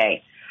certain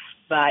day,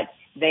 but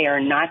they are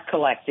not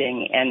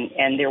collecting,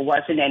 and there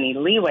wasn't any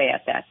leeway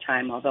at that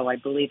time, although I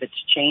believe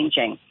it's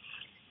changing,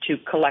 to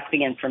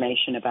collecting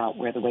information about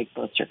where the wake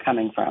boats are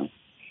coming from.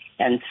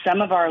 And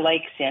some of our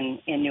lakes in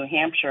New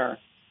Hampshire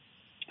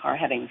are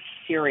having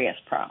serious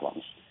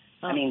problems.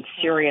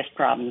 Serious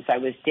problems. I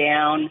was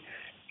down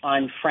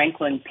on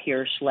Franklin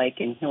Pierce Lake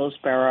in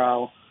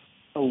Hillsborough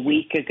a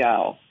week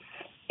ago,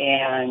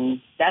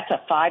 and that's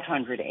a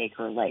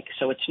 500-acre lake,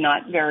 so it's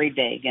not very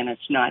big and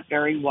it's not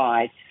very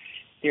wide.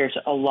 There's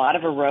a lot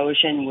of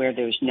erosion where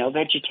there's no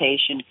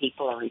vegetation.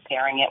 People are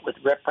repairing it with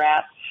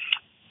riprap.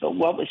 But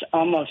what was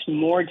almost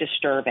more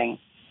disturbing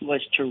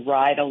was to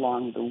ride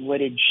along the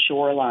wooded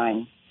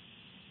shoreline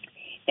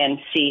and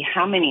see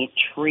how many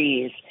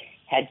trees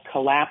had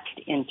collapsed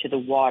into the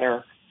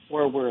water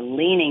or were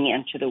leaning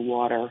into the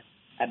water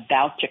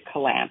about to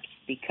collapse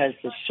because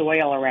the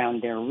soil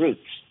around their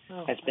roots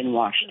has been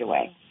washed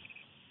away.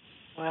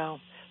 Wow.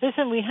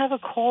 Listen, we have a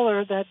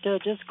caller that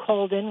just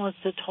called in, wants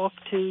to talk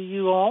to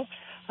you all.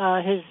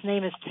 His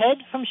name is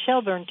Ted from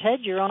Shelburne.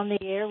 Ted, you're on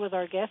the air with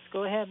our guest.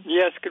 Go ahead.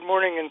 Yes, good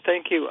morning, and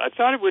thank you. I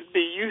thought it would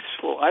be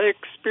useful. I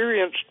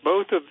experienced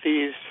both of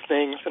these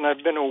things, and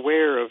I've been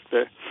aware of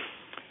the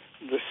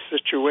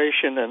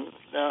situation, and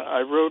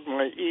I rode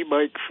my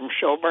e-bike from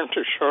Shelburne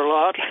to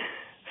Charlotte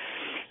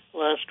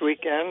last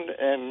weekend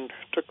and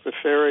took the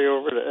ferry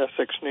over to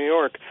Essex, New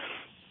York.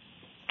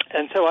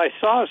 And so I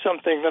saw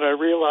something that I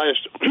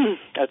realized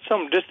at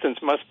some distance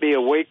must be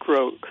a wake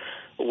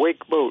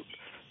boat,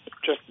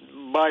 just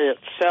by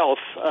itself,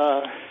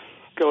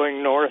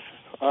 going north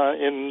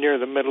near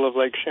the middle of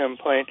Lake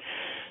Champlain.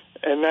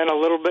 And then a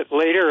little bit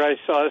later, I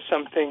saw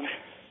something,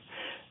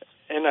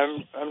 and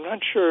I'm not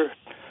sure,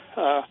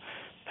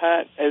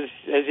 Pat, as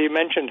you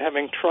mentioned,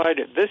 having tried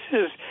it.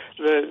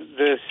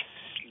 This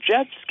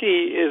jet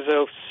ski is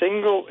a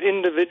single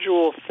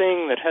individual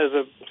thing that has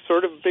a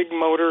sort of big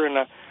motor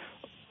and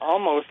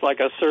almost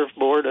like a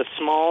surfboard, a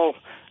small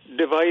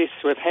device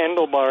with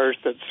handlebars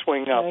that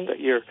swing up. Right. That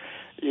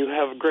you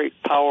have great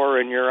power,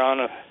 and you're on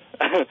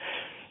a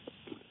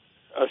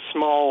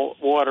small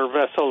water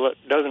vessel that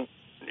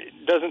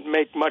doesn't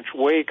make much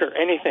wake or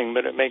anything,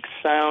 but it makes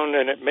sound,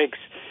 and it makes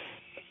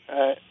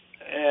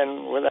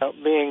and without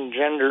being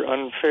gender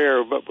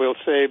unfair, but we'll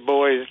say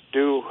boys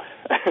do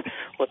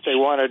what they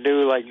want to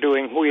do, like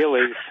doing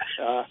wheelies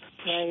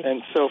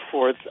and so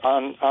forth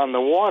on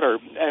the water.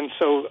 And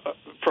so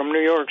from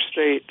New York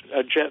State,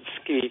 a jet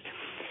ski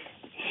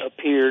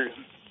appeared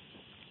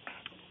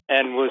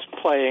and was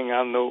playing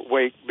on the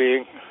wake,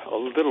 being a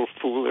little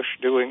foolish,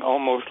 doing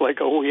almost like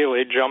a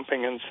wheelie,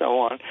 jumping and so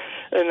on.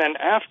 And then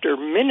after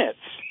minutes,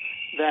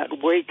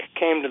 that wake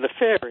came to the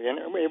ferry, and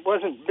it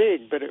wasn't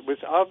big, but it was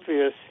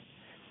obvious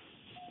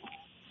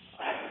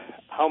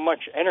how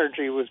much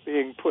energy was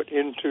being put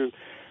into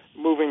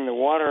moving the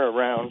water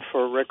around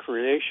for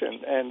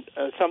recreation. And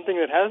something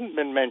that hasn't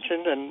been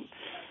mentioned and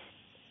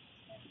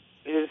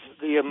is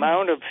the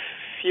amount of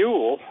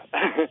fuel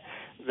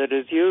that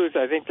is used.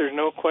 I think there's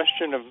no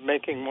question of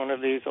making one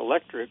of these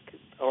electric,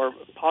 or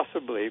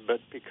possibly, but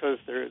because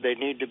they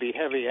need to be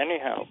heavy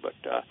anyhow. But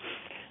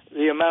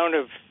the amount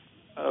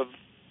of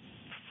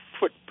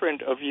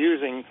footprint of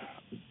using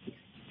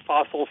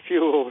fossil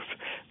fuels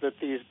that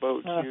these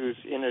boats use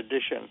in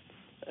addition.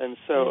 And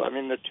so, I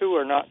mean, the two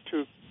are not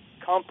too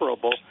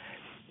comparable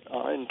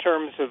in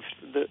terms of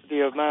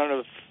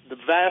the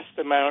vast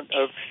amount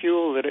of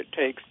fuel that it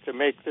takes to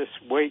make this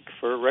wake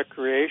for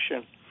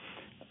recreation.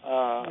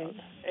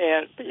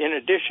 And in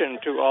addition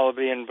to all of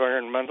the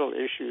environmental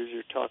issues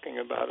you're talking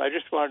about, I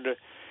just wanted to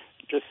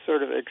just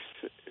sort of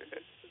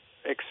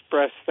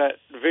express that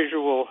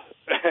visual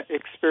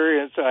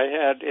experience I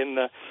had in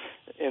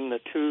the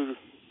two,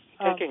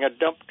 taking a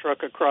dump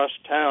truck across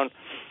town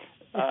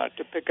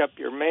to pick up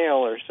your mail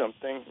or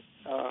something,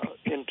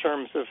 in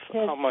terms of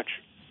how much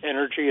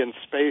energy and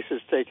space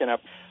is taken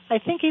up. I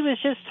think he was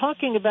just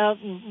talking about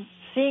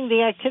seeing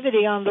the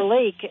activity on the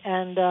lake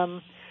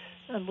and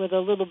with a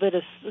little bit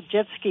of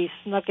jet ski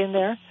snuck in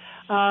there.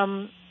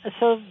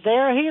 So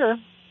they're here,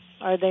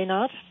 are they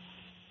not?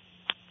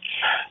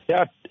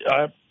 Yeah,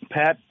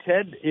 Pat,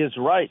 Ted is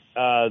right.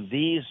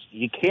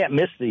 You can't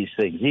miss these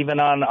things. Even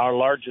on our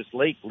largest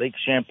lake, Lake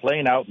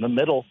Champlain, out in the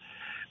middle,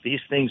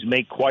 these things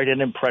make quite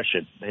an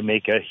impression. They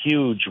make a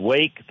huge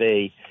wake.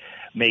 They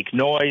make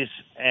noise.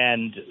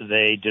 and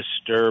they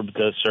disturb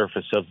the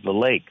surface of the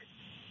lake.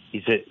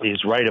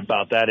 He's right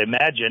about that.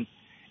 Imagine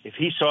if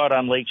he saw it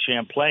on Lake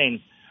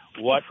Champlain,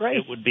 what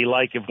it would be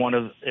like if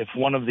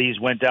one of these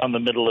went down the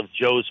middle of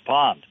Joe's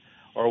Pond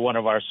or one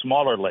of our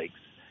smaller lakes.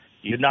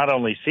 You'd not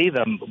only see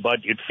them,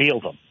 but you'd feel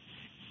them.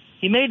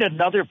 He made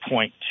another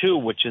point, too,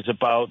 which is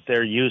about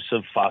their use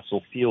of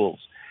fossil fuels.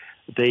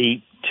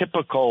 The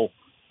typical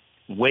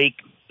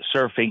wake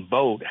surfing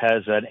boat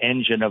has an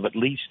engine of at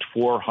least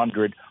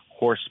 400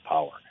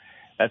 horsepower.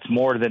 That's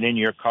more than in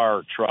your car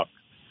or truck.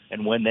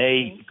 And when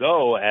they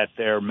go at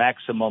their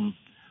maximum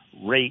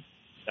rate,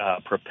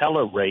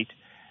 propeller rate,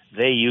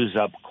 they use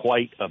up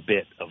quite a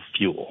bit of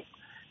fuel.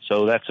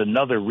 So that's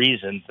another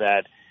reason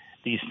that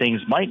these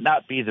things might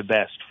not be the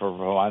best for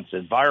Vermont's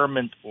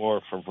environment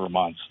or for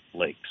Vermont's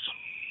lakes.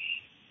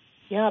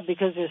 Yeah,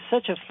 because there's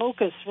such a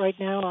focus right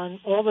now on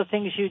all the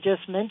things you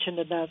just mentioned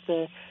about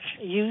the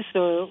use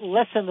or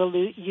lessen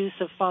the use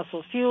of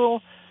fossil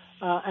fuel,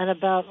 and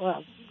about,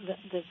 well,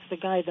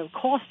 the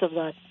cost of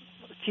that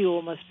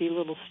fuel must be a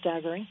little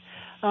staggering.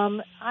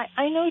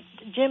 I know,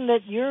 Jim,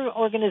 that your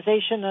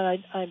organization,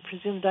 and I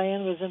presume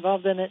Diane was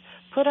involved in it,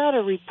 put out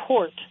a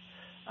report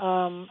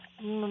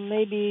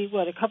maybe,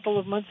 a couple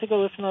of months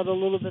ago, if not a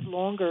little bit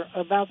longer,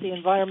 about the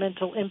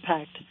environmental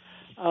impact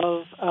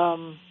of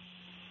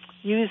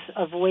use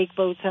of wake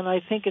boats. And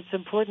I think it's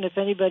important if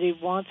anybody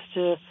wants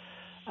to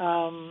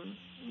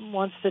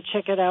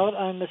check it out.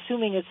 I'm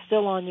assuming it's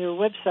still on your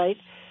website.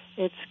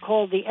 It's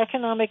called the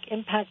Economic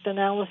Impact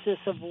Analysis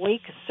of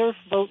Wake Surf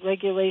Boat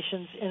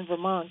Regulations in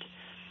Vermont.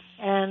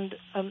 And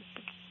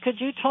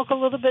could you talk a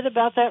little bit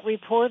about that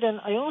report?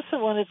 And I also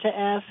wanted to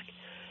ask,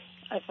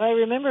 if I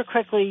remember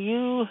correctly,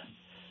 you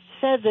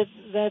said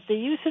that the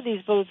use of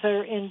these boats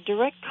are in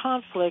direct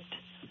conflict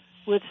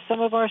with some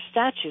of our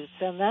statutes,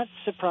 and that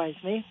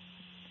surprised me.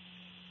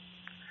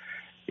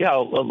 Yeah,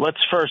 well,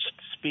 let's first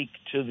speak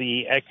to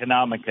the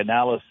economic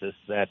analysis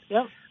that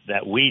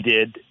we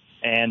did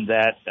and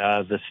that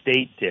the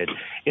state did.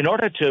 In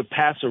order to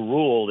pass a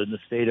rule in the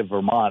state of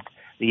Vermont,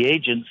 the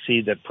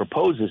agency that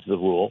proposes the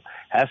rule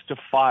has to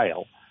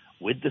file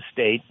with the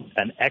state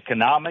an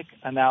economic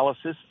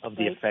analysis of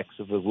the effects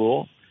of the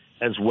rule,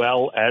 as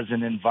well as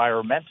an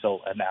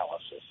environmental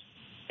analysis.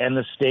 And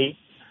the state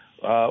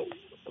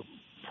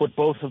put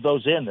both of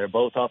those in. They're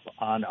both up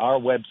on our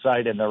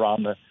website, and they're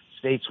on the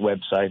state's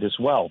website as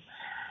well.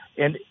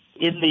 And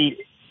in the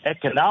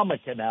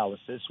economic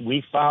analysis,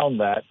 we found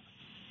that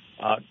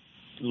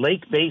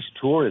lake-based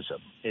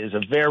tourism is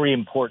a very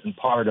important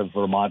part of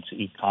Vermont's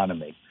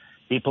economy.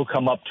 People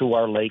come up to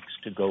our lakes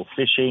to go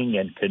fishing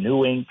and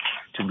canoeing,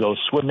 to go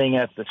swimming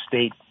at the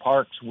state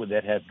parks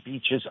that have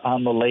beaches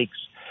on the lakes,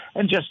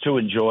 and just to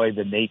enjoy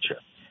the nature.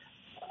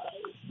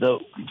 The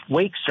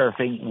wake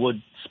surfing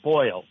would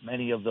spoil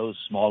many of those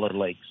smaller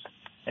lakes,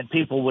 and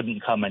people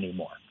wouldn't come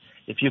anymore.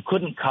 If you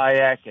couldn't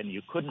kayak and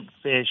you couldn't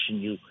fish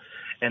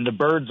and the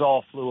birds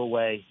all flew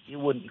away, you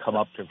wouldn't come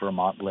up to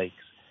Vermont lakes.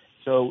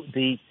 So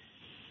the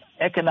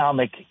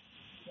economic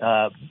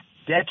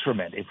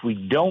detriment, if we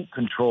don't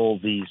control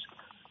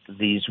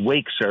these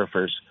wake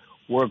surfers,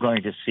 we're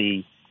going to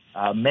see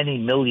many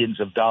millions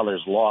of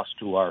dollars lost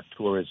to our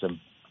tourism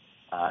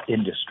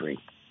industry.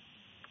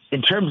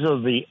 In terms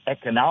of the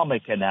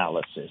economic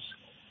analysis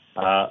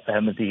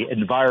and the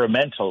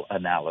environmental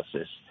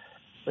analysis,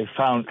 they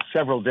found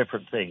several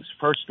different things.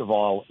 First of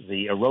all,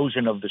 the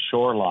erosion of the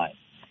shoreline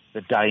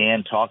that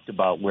Diane talked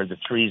about, where the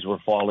trees were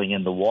falling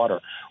in the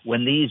water.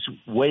 When these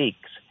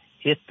wakes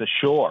hit the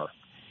shore,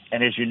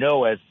 and as you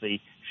know, as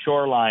the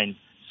shoreline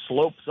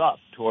slopes up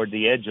toward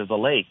the edge of the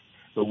lake,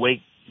 the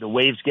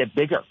waves get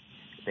bigger.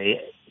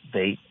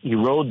 They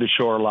erode the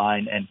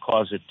shoreline and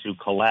cause it to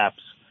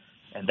collapse,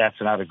 and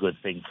that's not a good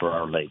thing for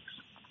our lakes.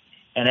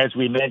 And as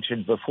we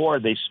mentioned before,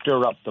 they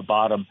stir up the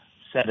bottom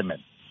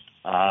sediment,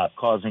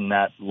 causing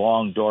that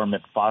long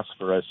dormant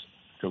phosphorus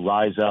to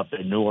rise up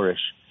and nourish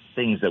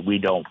things that we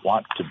don't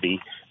want to be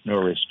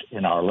nourished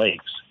in our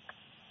lakes.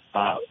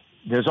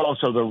 There's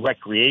also the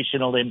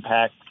recreational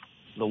impact.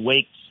 The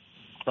wakes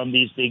from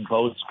these big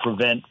boats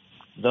prevent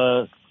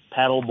the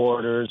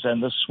paddleboarders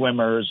and the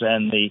swimmers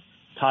and the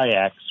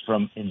kayaks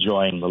from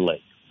enjoying the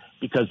lake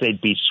because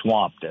they'd be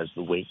swamped as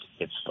the wake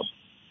hits them.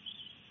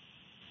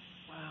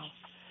 Wow,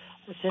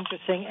 that's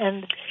interesting.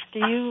 And do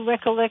you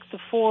recollect the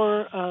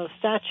four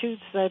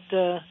statutes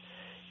that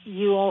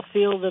you all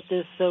feel that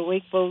this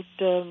wake boat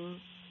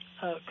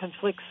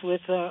conflicts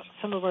with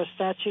some of our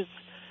statutes?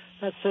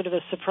 That's sort of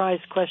a surprise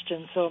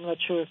question, so I'm not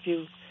sure if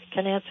you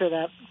can answer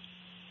that.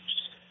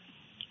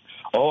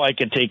 Oh, I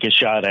can take a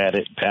shot at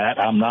it, Pat.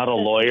 I'm not a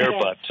lawyer,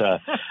 but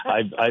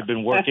I've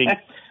been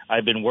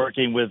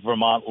working with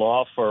Vermont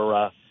law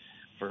for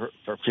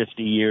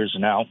 50 years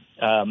now.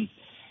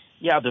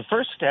 The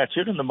first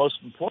statute and the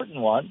most important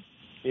one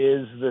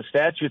is the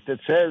statute that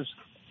says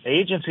the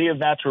Agency of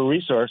Natural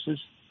Resources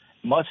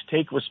must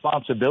take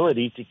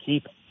responsibility to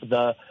keep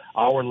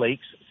our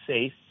lakes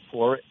safe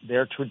for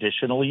their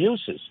traditional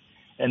uses.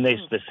 And they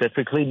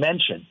specifically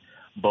mention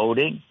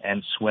boating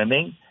and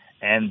swimming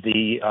and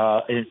the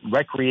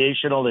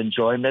recreational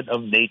enjoyment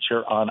of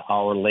nature on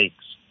our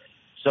lakes.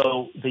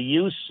 So the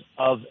use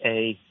of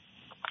a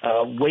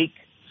wake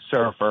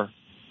surfer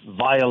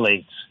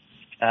violates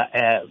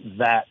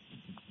that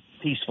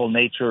peaceful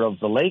nature of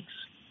the lakes,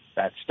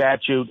 that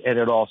statute, and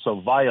it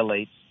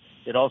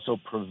also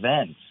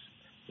prevents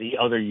the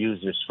other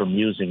users from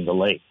using the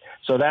lake.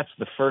 So that's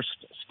the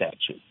first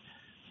statute.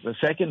 The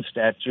second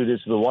statute is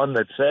the one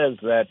that says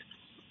that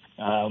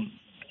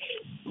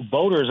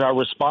boaters are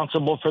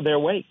responsible for their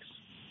wakes,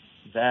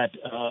 that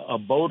a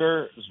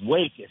boater's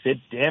wake, if it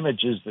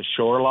damages the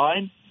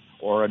shoreline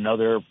or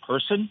another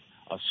person,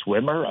 a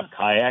swimmer, a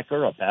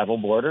kayaker, a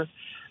paddleboarder,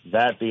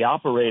 that the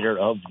operator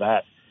of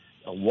that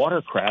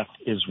watercraft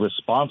is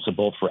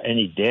responsible for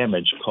any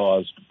damage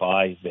caused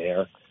by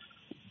their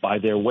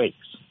wakes.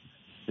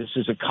 This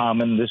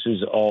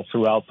is all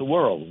throughout the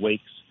world.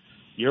 Wakes,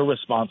 you're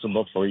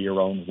responsible for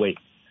your own wake.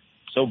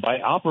 So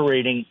by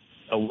operating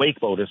a wake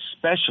boat,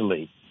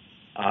 especially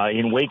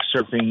in wake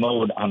surfing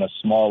mode on a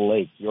small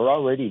lake, you're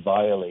already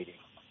violating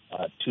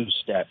two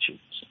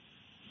statutes.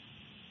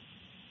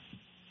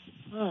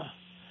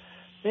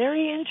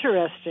 Very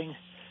interesting.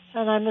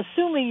 And I'm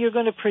assuming you're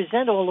going to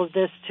present all of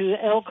this to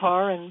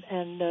LCAR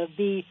and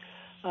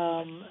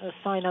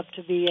sign up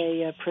to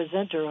be a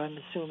presenter, I'm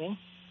assuming.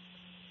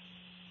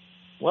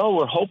 Well,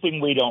 we're hoping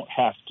we don't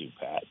have to,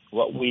 Pat.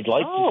 What we'd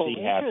like to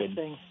see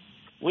happen,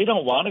 we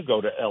don't want to go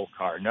to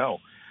LCAR, no.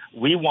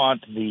 We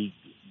want the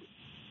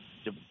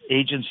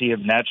Agency of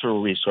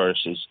Natural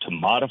Resources to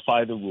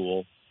modify the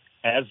rule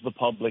as the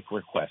public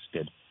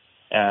requested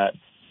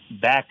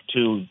back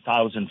to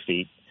 1,000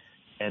 feet.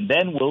 And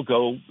then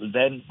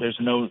then there's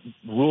no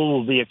rule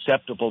will be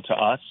acceptable to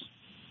us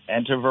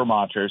and to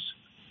Vermonters.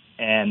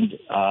 And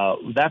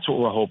that's what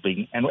we're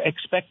hoping and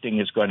expecting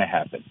is going to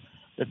happen.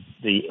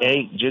 The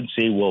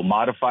agency will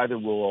modify the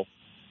rule.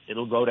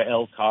 It'll go to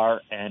LCAR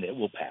and it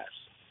will pass.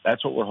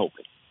 That's what we're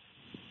hoping.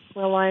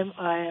 Well,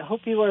 I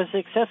hope you are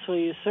successful.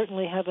 You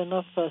certainly have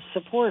enough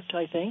support,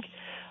 I think.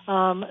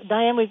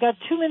 Diane, we've got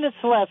 2 minutes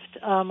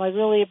left. I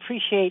really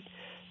appreciate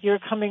your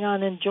coming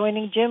on and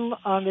joining Jim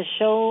on the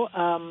show.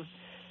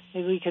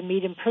 Maybe we can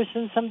meet in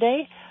person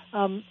someday.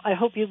 I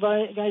hope you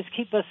guys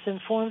keep us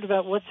informed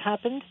about what's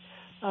happened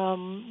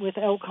with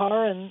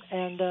LCAR,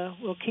 and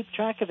we'll keep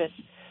track of it.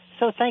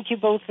 So thank you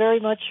both very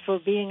much for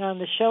being on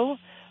the show.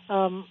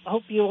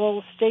 Hope you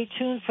all stay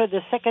tuned for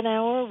the second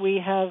hour. We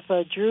have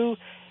Drew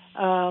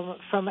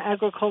from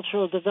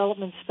Agricultural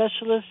Development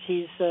Specialist.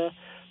 He's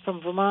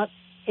from Vermont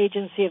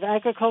Agency of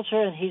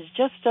Agriculture, and he's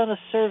just done a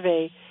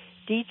survey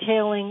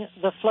detailing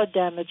the flood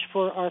damage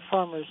for our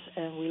farmers.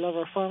 And we love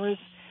our farmers,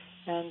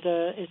 and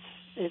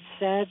it's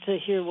sad to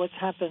hear what's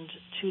happened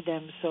to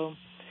them. So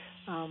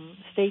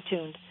stay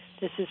tuned.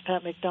 This is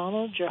Pat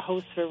McDonald, your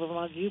host for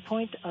Vermont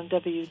Viewpoint on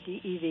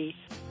WDEV.